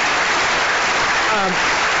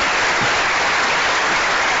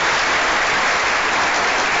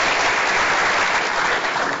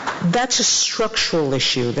 That's a structural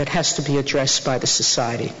issue that has to be addressed by the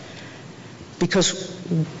society. Because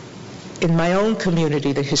in my own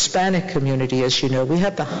community, the Hispanic community, as you know, we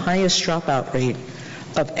have the highest dropout rate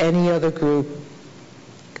of any other group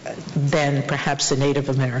than perhaps the Native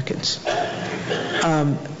Americans.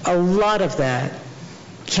 A lot of that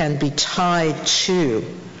can be tied to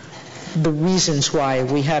the reasons why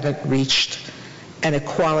we haven't reached an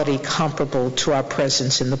equality comparable to our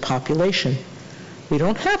presence in the population. We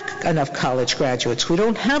don't have enough college graduates. We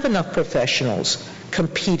don't have enough professionals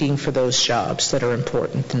competing for those jobs that are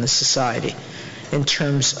important in the society in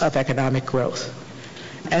terms of economic growth.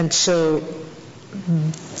 And so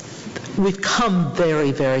we've come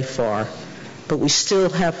very, very far, but we still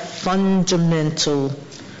have fundamental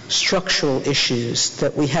structural issues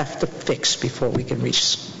that we have to fix before we can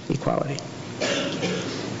reach equality.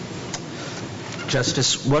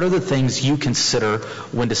 Justice, what are the things you consider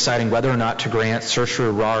when deciding whether or not to grant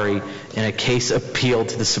certiorari in a case appealed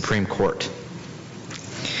to the Supreme Court?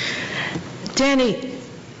 Danny,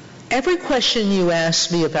 every question you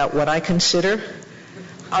ask me about what I consider,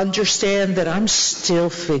 understand that I'm still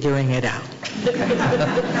figuring it out.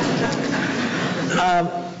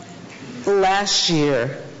 Last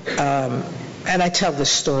year, and I tell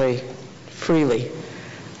this story freely,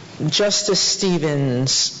 Justice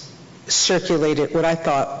Stevens circulated what I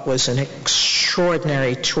thought was an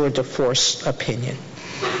extraordinary tour de force opinion.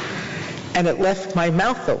 And it left my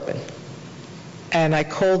mouth open. And I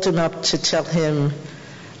called him up to tell him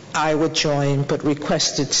I would join, but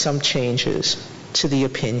requested some changes to the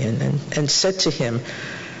opinion and said to him,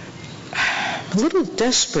 I'm a little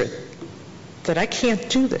desperate that I can't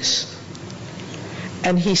do this.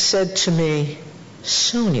 And he said to me,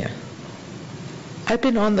 Sonia, I've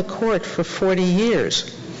been on the court for 40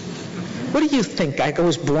 years. What do you think, I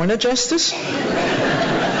was born a justice? He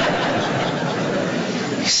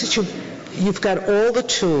said, you've got all the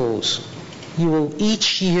tools.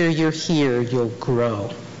 Each year you're here, you'll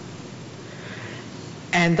grow.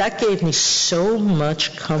 And that gave me so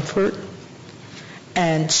much comfort.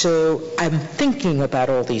 And so I'm thinking about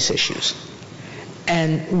all these issues.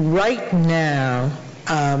 And right now,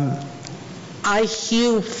 I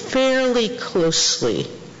hew fairly closely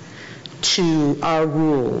to our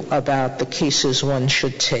rule about the cases one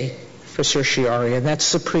should take for certiorari, and that's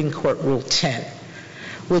Supreme Court Rule 10,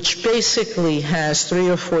 which basically has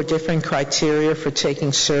 3 or 4 different criteria for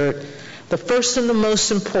taking cert. The first and the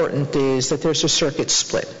most important is that there's a circuit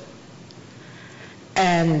split.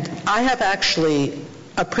 And I have actually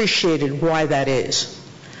appreciated why that is.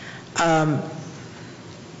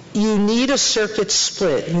 You need a circuit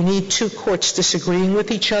split. You need 2 courts disagreeing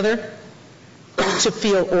with each other to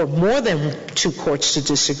feel, or more than 2 courts to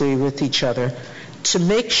disagree with each other, to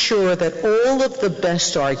make sure that all of the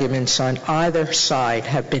best arguments on either side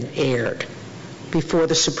have been aired before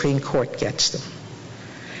the Supreme Court gets them.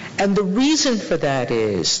 And the reason for that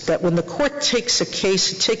is that when the court takes a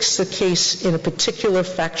case, it takes the case in a particular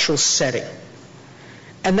factual setting.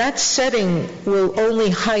 And that setting will only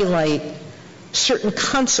highlight certain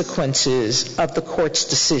consequences of the court's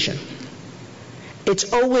decision.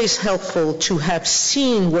 It's always helpful to have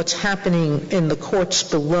seen what's happening in the courts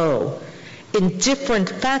below in different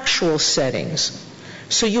factual settings,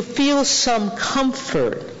 so you feel some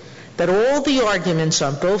comfort that all the arguments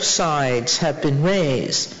on both sides have been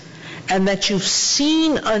raised, and that you've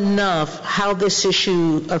seen enough how this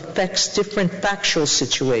issue affects different factual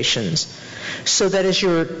situations, so that as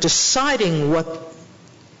you're deciding what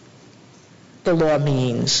the law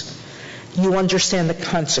means, you understand the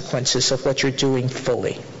consequences of what you're doing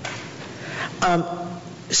fully.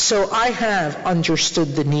 So I have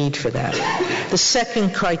understood the need for that. The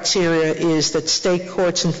second criteria is that state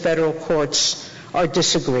courts and federal courts are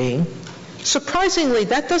disagreeing. Surprisingly,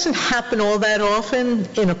 that doesn't happen all that often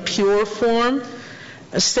in a pure form.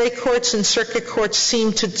 State courts and circuit courts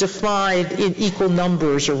seem to divide in equal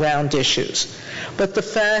numbers around issues. But the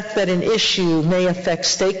fact that an issue may affect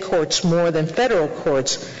state courts more than federal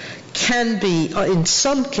courts can be, in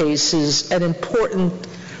some cases, an important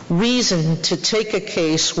reason to take a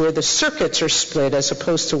case where the circuits are split as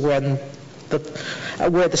opposed to where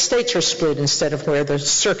the states are split instead of where the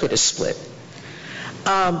circuit is split.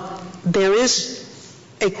 There is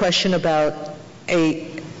a question about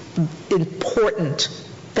an important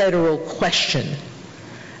federal question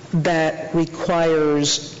that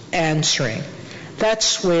requires answering.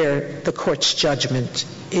 That's where the court's judgment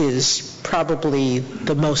is probably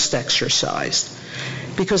the most exercised,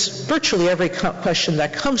 because virtually every question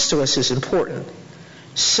that comes to us is important.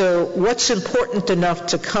 So what's important enough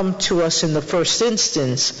to come to us in the first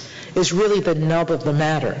instance is really the nub of the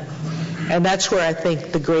matter. And that's where I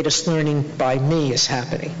think the greatest learning by me is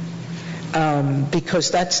happening,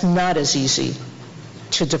 because that's not as easy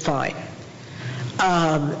to define.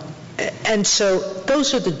 And so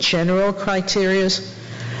those are the general criterias.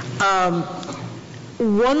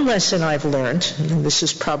 One lesson I've learned, and this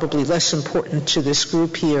is probably less important to this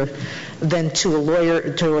group here than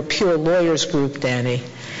to a pure lawyer's group, Danny,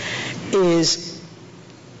 is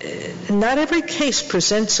not every case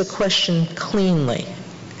presents a question cleanly.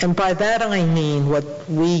 And by that I mean what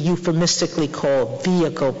we euphemistically call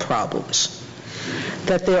vehicle problems.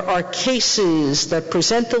 That there are cases that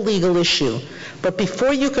present a legal issue, but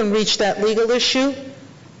before you can reach that legal issue,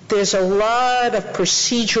 there's a lot of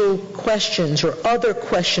procedural questions or other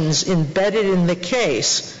questions embedded in the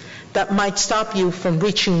case that might stop you from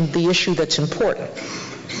reaching the issue that's important.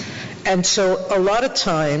 And so a lot of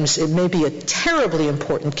times it may be a terribly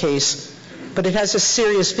important case, but it has a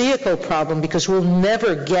serious vehicle problem because we'll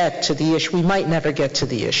never get to the issue. We might never get to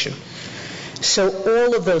the issue. So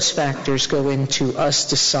all of those factors go into us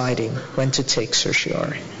deciding when to take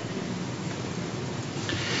certiorari.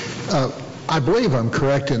 I believe I'm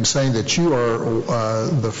correct in saying that you are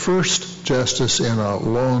the first justice in a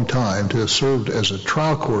long time to have served as a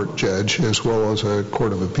trial court judge as well as a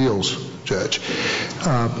court of appeals judge.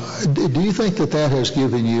 Do you think that that has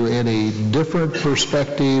given you any different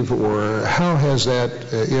perspective, or how has that,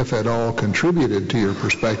 if at all, contributed to your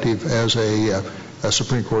perspective as a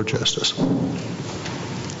Supreme Court justice?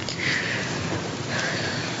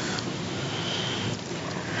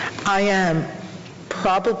 I am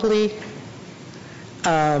probably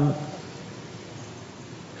not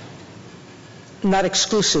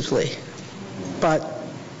exclusively, but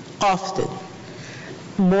often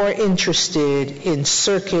more interested in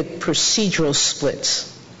circuit procedural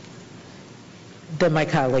splits than my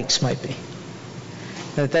colleagues might be.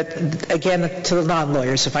 That, again, to the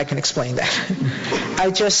non-lawyers, if I can explain that. I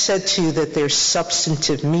just said to you that there's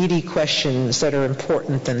substantive, meaty questions that are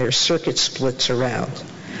important and there's circuit splits around.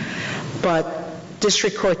 But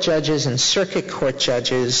district court judges and circuit court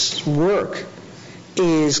judges' work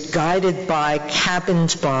is guided by,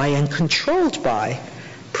 cabined by, and controlled by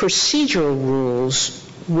procedural rules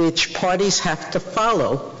which parties have to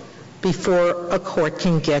follow before a court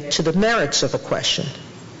can get to the merits of a question.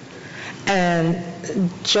 And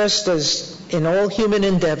just as in all human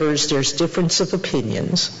endeavors there's difference of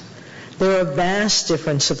opinions, there are vast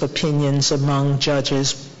difference of opinions among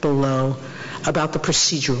judges below about the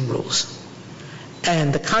procedural rules.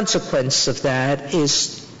 And the consequence of that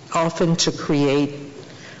is often to create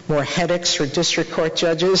more headaches for district court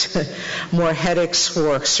judges, more headaches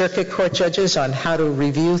for circuit court judges on how to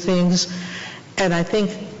review things. And I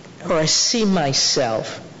think, or I see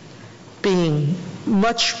myself being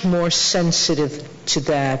much more sensitive to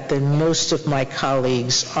that than most of my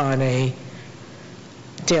colleagues on a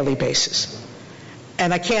daily basis.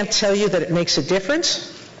 And I can't tell you that it makes a difference,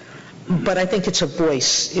 but I think it's a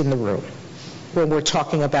voice in the room when we're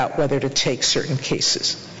talking about whether to take certain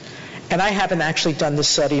cases. And I haven't actually done the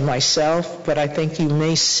study myself, but I think you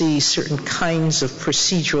may see certain kinds of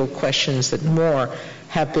procedural questions that more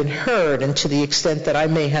have been heard, and to the extent that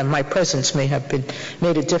my presence may have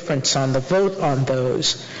made a difference on the vote on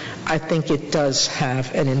those, I think it does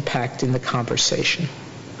have an impact in the conversation.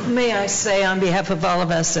 May I say, on behalf of all of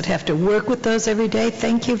us that have to work with those every day,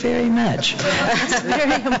 thank you very much. That's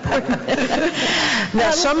very important.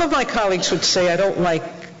 Now, some of my colleagues would say I don't like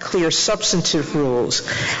clear substantive rules,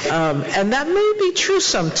 and that may be true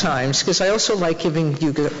sometimes, because I also like giving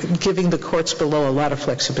the courts below a lot of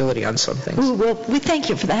flexibility on some things. Ooh, well, we thank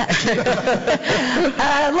you for that.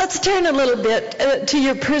 Let's turn a little bit to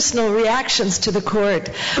your personal reactions to the court.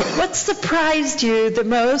 What surprised you the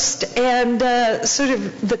most, and sort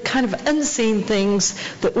of the kind of unseen things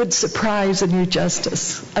that would surprise a new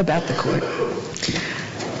justice about the court?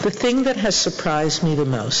 The thing that has surprised me the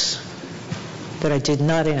most, that I did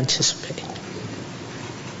not anticipate,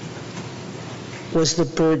 was the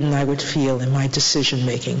burden I would feel in my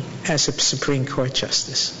decision-making as a Supreme Court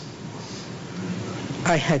justice.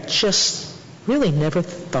 I had just really never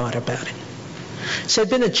thought about it. So I've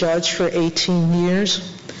been a judge for 18 years.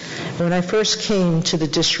 When I first came to the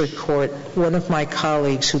district court, one of my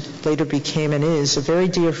colleagues, who later became and is a very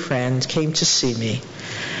dear friend, came to see me.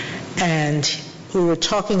 And we were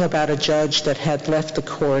talking about a judge that had left the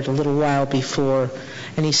court a little while before,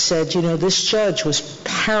 and he said, you know, this judge was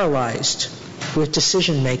paralyzed with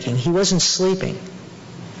decision-making. He wasn't sleeping.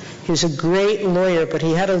 He was a great lawyer, but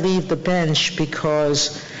he had to leave the bench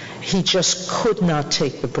because he just could not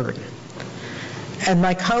take the burden. And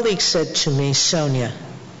my colleague said to me, Sonia,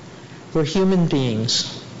 we're human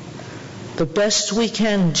beings. The best we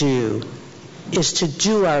can do is to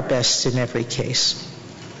do our best in every case,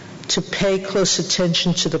 to pay close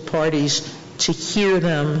attention to the parties, to hear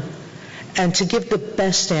them, and to give the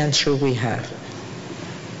best answer we have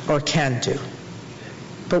or can do.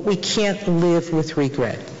 But we can't live with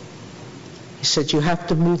regret. He said, you have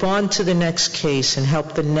to move on to the next case and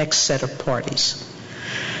help the next set of parties.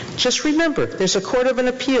 Just remember, there's a Court of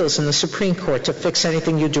Appeals in the Supreme Court to fix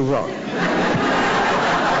anything you do wrong.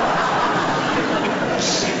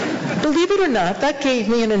 Believe it or not, that gave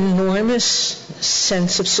me an enormous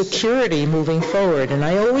sense of security moving forward, and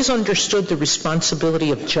I always understood the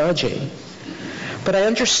responsibility of judging, but I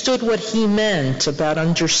understood what he meant about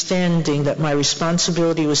understanding that my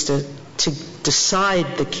responsibility was to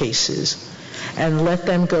decide the cases and let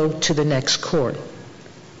them go to the next court.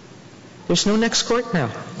 There's no next court now.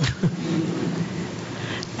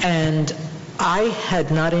 And I had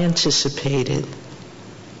not anticipated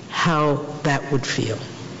how that would feel.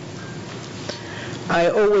 I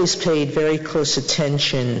always paid very close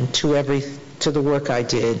attention to the work I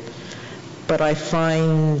did, but I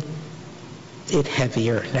find it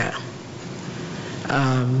heavier now,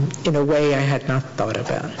 in a way I had not thought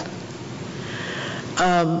about.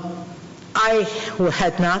 I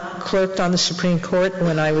had not clerked on the Supreme Court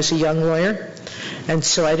when I was a young lawyer, and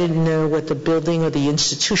so I didn't know what the building or the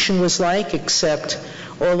institution was like, except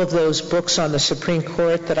all of those books on the Supreme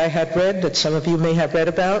Court that I had read, that some of you may have read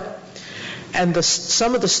about. And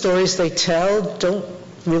some of the stories they tell don't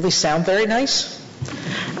really sound very nice.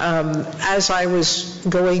 As I was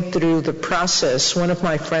going through the process, one of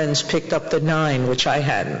my friends picked up the 9, which I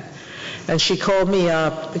hadn't. And she called me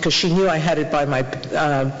up because she knew I had it by my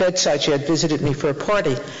bedside. She had visited me for a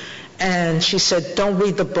party. And she said, "Don't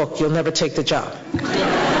read the book. You'll never take the job."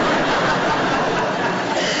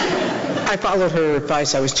 I followed her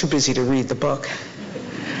advice. I was too busy to read the book.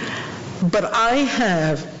 But I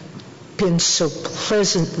have been so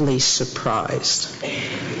pleasantly surprised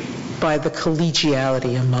by the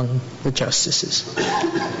collegiality among the justices.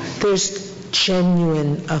 There's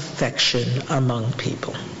genuine affection among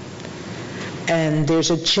people. And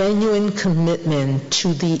there's a genuine commitment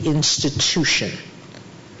to the institution,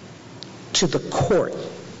 to the court,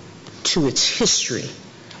 to its history,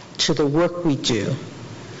 to the work we do.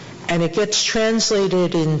 And it gets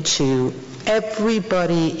translated into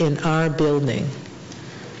everybody in our building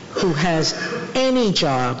who has any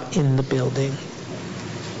job in the building.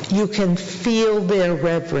 You can feel their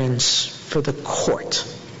reverence for the court.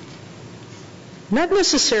 Not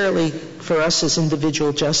necessarily for us as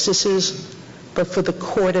individual justices, but for the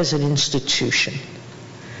court as an institution.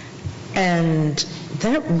 And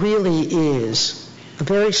that really is a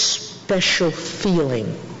very special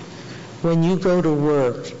feeling when you go to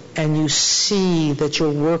work and you see that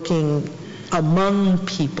you're working among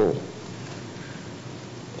people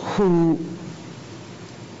who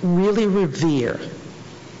really revere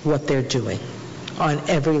what they're doing on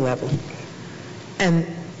every level. And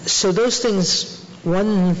so those things,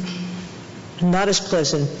 one not as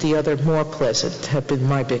pleasant, the other more pleasant, have been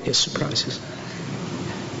my biggest surprises.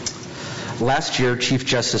 Last year, Chief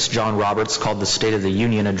Justice John Roberts called the State of the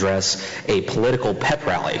Union address a political pep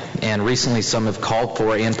rally, and recently some have called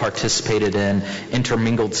for and participated in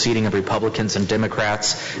intermingled seating of Republicans and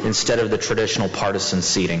Democrats instead of the traditional partisan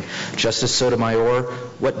seating. Justice Sotomayor,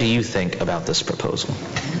 what do you think about this proposal?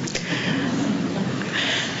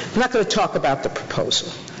 I'm not going to talk about the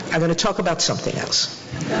proposal. I'm going to talk about something else.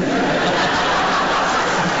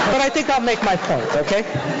 But I think I'll make my point, okay?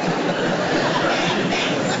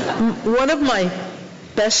 One of my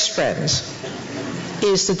best friends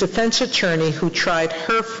is the defense attorney who tried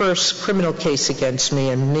her first criminal case against me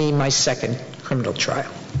and me my second criminal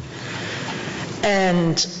trial.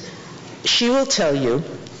 And she will tell you,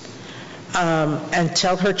 and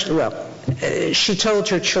tell her, she told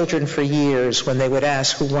her children for years when they would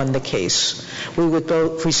ask who won the case, we would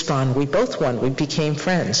both respond, we both won, we became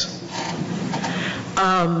friends.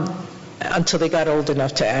 Until they got old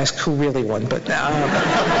enough to ask who really won. But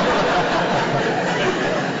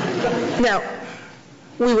now,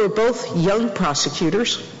 we were both young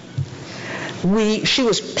prosecutors. She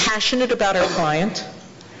was passionate about her client.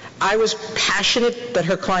 I was passionate that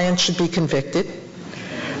her client should be convicted.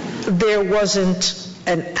 There wasn't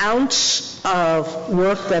an ounce of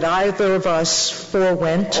work that either of us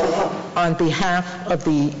forewent on behalf of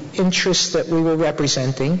the interests that we were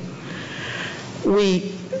representing.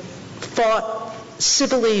 We fought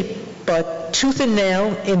civilly but tooth and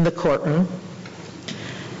nail in the courtroom,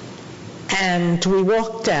 and we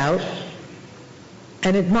walked out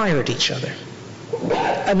and admired each other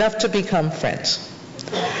enough to become friends.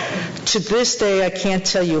 To this day, I can't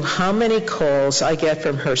tell you how many calls I get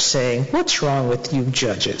from her saying, "What's wrong with you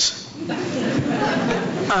judges?"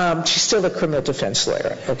 She's still a criminal defense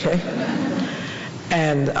lawyer, okay?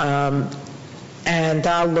 And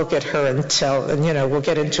I'll look at her and we'll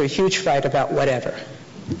get into a huge fight about whatever.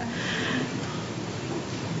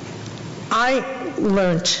 I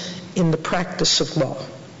learned in the practice of law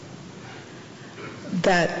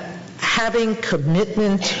that having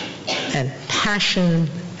commitment and passion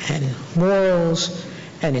and morals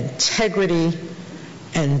and integrity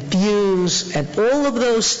and views and all of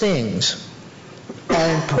those things are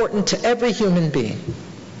important to every human being.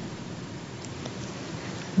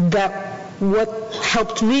 That what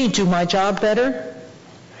helped me do my job better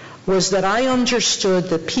was that I understood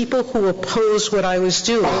that people who opposed what I was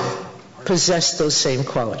doing possessed those same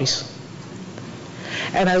qualities.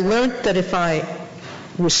 And I learned that if I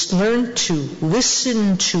learned to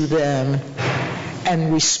listen to them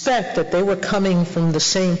and respect that they were coming from the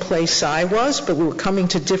same place I was, but we were coming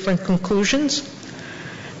to different conclusions,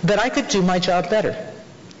 that I could do my job better.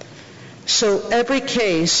 So every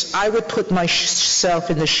case, I would put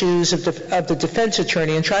myself in the shoes of the defense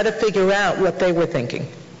attorney and try to figure out what they were thinking,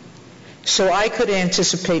 so I could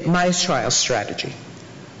anticipate my trial strategy.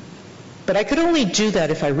 But I could only do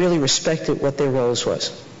that if I really respected what their roles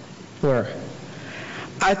were.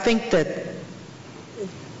 I think that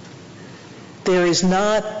there is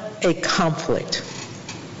not a conflict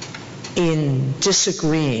in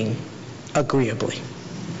disagreeing agreeably.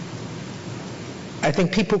 I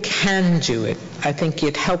think people can do it I think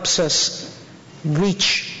it helps us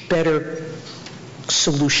reach better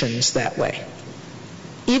solutions that way.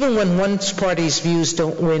 Even when one party's views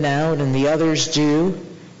don't win out and the others do,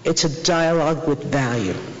 it's a dialogue with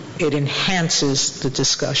value. It enhances the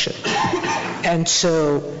discussion. And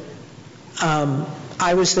so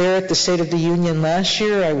I was there at the State of the Union last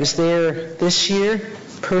year. I was there this year,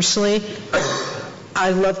 personally.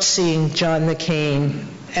 I loved seeing John McCain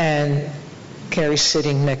and Kerry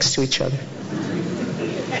sitting next to each other.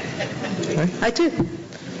 I did.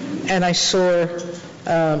 And I saw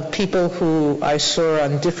people who I saw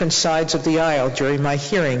on different sides of the aisle during my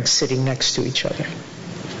hearing sitting next to each other.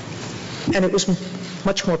 And it was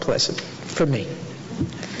much more pleasant for me.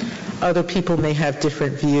 Other people may have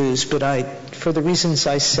different views, but for the reasons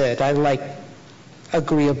I said, I like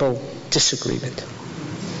agreeable disagreement.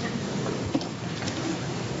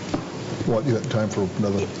 What, you have time for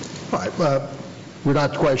another? All right. We're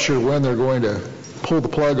not quite sure when they're going to pull the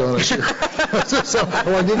plug on us here. So I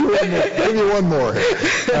want to give you one more.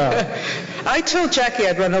 I told Jackie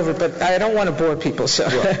I'd run over, but I don't want to bore people. So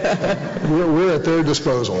we're at their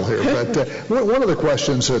disposal here. But one of the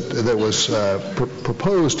questions that was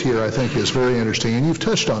proposed here, I think, is very interesting, and you've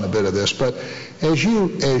touched on a bit of this. But as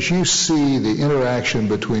you see the interaction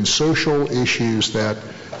between social issues that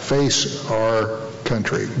face our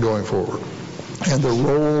country going forward, and the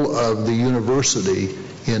role of the university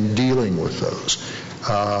in dealing with those.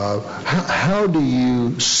 How do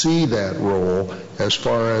you see that role as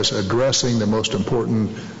far as addressing the most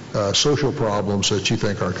important social problems that you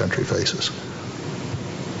think our country faces?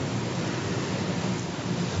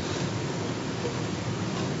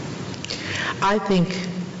 I think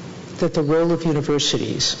that the role of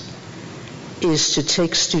universities is to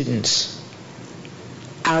take students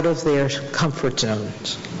out of their comfort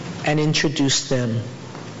zones and introduce them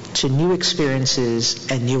to new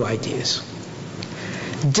experiences and new ideas.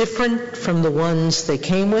 Different from the ones they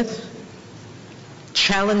came with,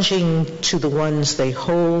 challenging to the ones they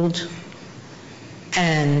hold,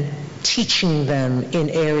 and teaching them in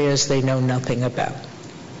areas they know nothing about.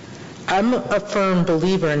 I'm a firm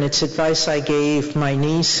believer, and it's advice I gave my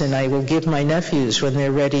niece and I will give my nephews when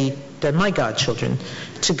they're ready, they're my godchildren,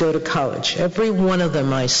 to go to college. Every one of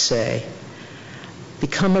them I say,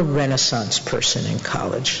 become a Renaissance person in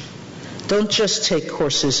college. Don't just take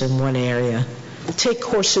courses in one area. Take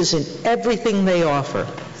courses in everything they offer.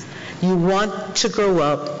 You want to grow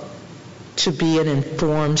up to be an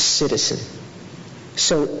informed citizen.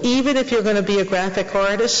 So even if you're going to be a graphic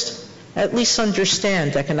artist, at least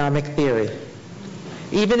understand economic theory.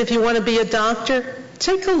 Even if you want to be a doctor,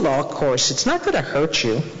 take a law course. It's not going to hurt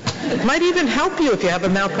you. It might even help you if you have a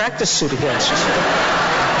malpractice suit against you.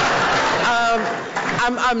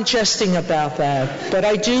 I'm jesting about that, but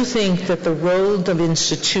I do think that the role of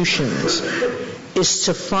institutions is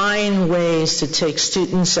to find ways to take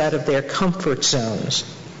students out of their comfort zones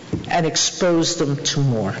and expose them to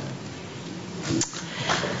more.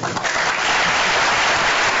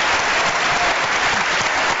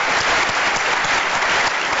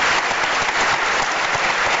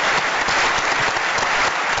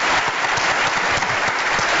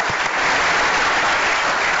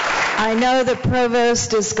 I know the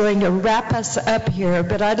provost is going to wrap us up here,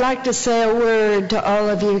 but I'd like to say a word to all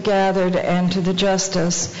of you gathered and to the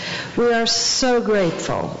justice. We are so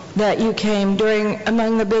grateful that you came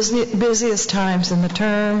among the busiest times in the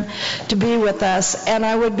term to be with us, and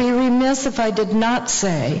I would be remiss if I did not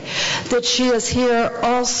say that she is here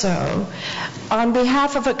also on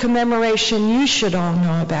behalf of a commemoration you should all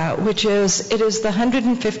know about, which is, it is the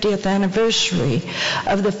 150th anniversary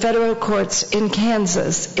of the federal courts in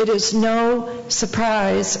Kansas. It is no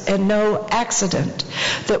surprise and no accident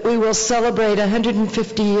that we will celebrate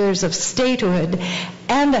 150 years of statehood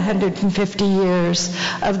and 150 years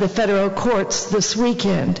of the federal courts this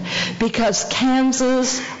weekend, because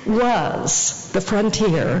Kansas was the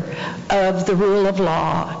frontier of the rule of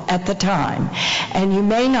law at the time. And you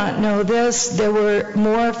may not know this, there were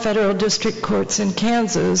more federal district courts in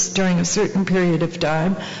Kansas during a certain period of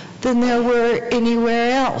time than there were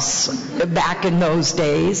anywhere else back in those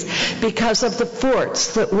days because of the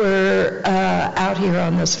forts that were out here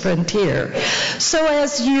on this frontier. So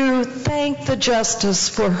as you thank the Justice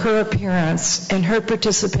for her appearance and her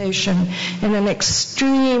participation in an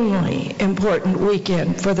extremely important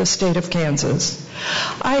weekend for the state of Kansas,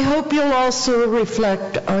 I hope you'll also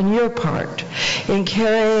reflect on your part in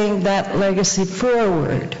carrying that legacy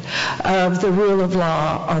forward of the rule of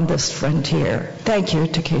law on this frontier. Thank you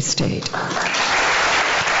to K-State.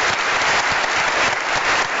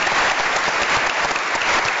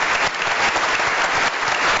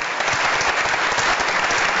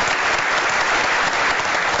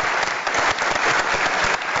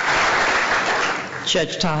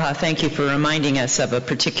 Judge Taha, thank you for reminding us of a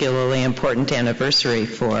particularly important anniversary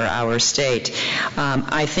for our state.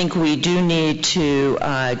 I think we do need to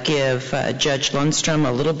give Judge Lundstrom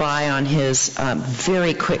a little by on his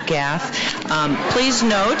very quick gaffe. Please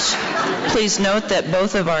note that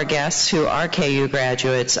both of our guests, who are KU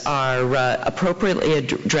graduates, are appropriately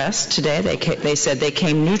addressed today. They said they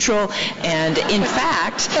came neutral, and in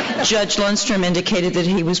fact, Judge Lundstrom indicated that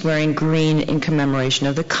he was wearing green in commemoration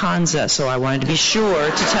of the Kwanzaa, so I wanted to be sure to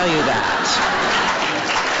tell you that.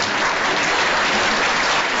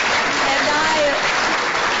 And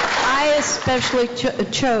I especially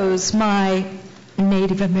chose my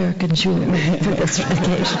Native American jewelry for this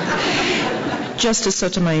occasion. Justice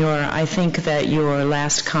Sotomayor, I think that your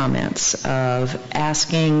last comments of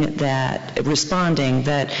responding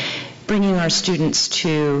that bringing our students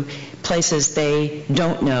to places they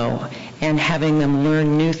don't know and having them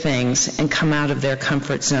learn new things and come out of their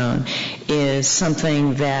comfort zone is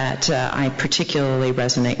something that I particularly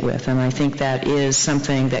resonate with. And I think that is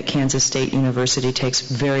something that Kansas State University takes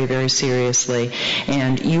very, very seriously.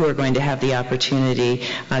 And you are going to have the opportunity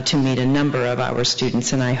to meet a number of our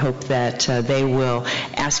students, and I hope that they will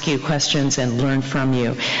ask you questions and learn from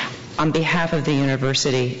you. On behalf of the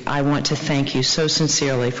university, I want to thank you so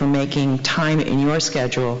sincerely for making time in your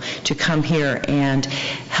schedule to come here and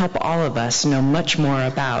help all of us know much more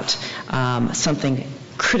about something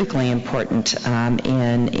critically important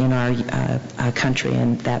in our country,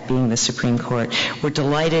 and that being the Supreme Court. We're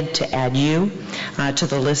delighted to add you to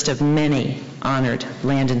the list of many honored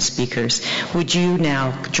Landon speakers. Would you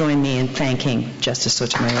now join me in thanking Justice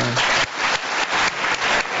Sotomayor?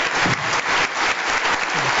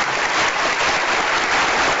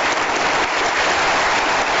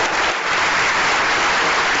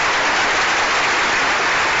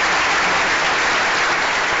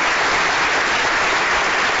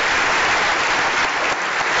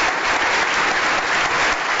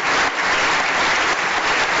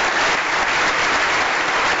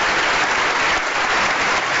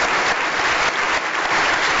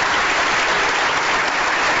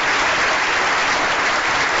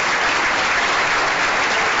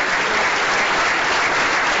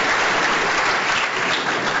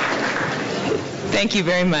 Thank you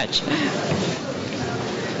very much.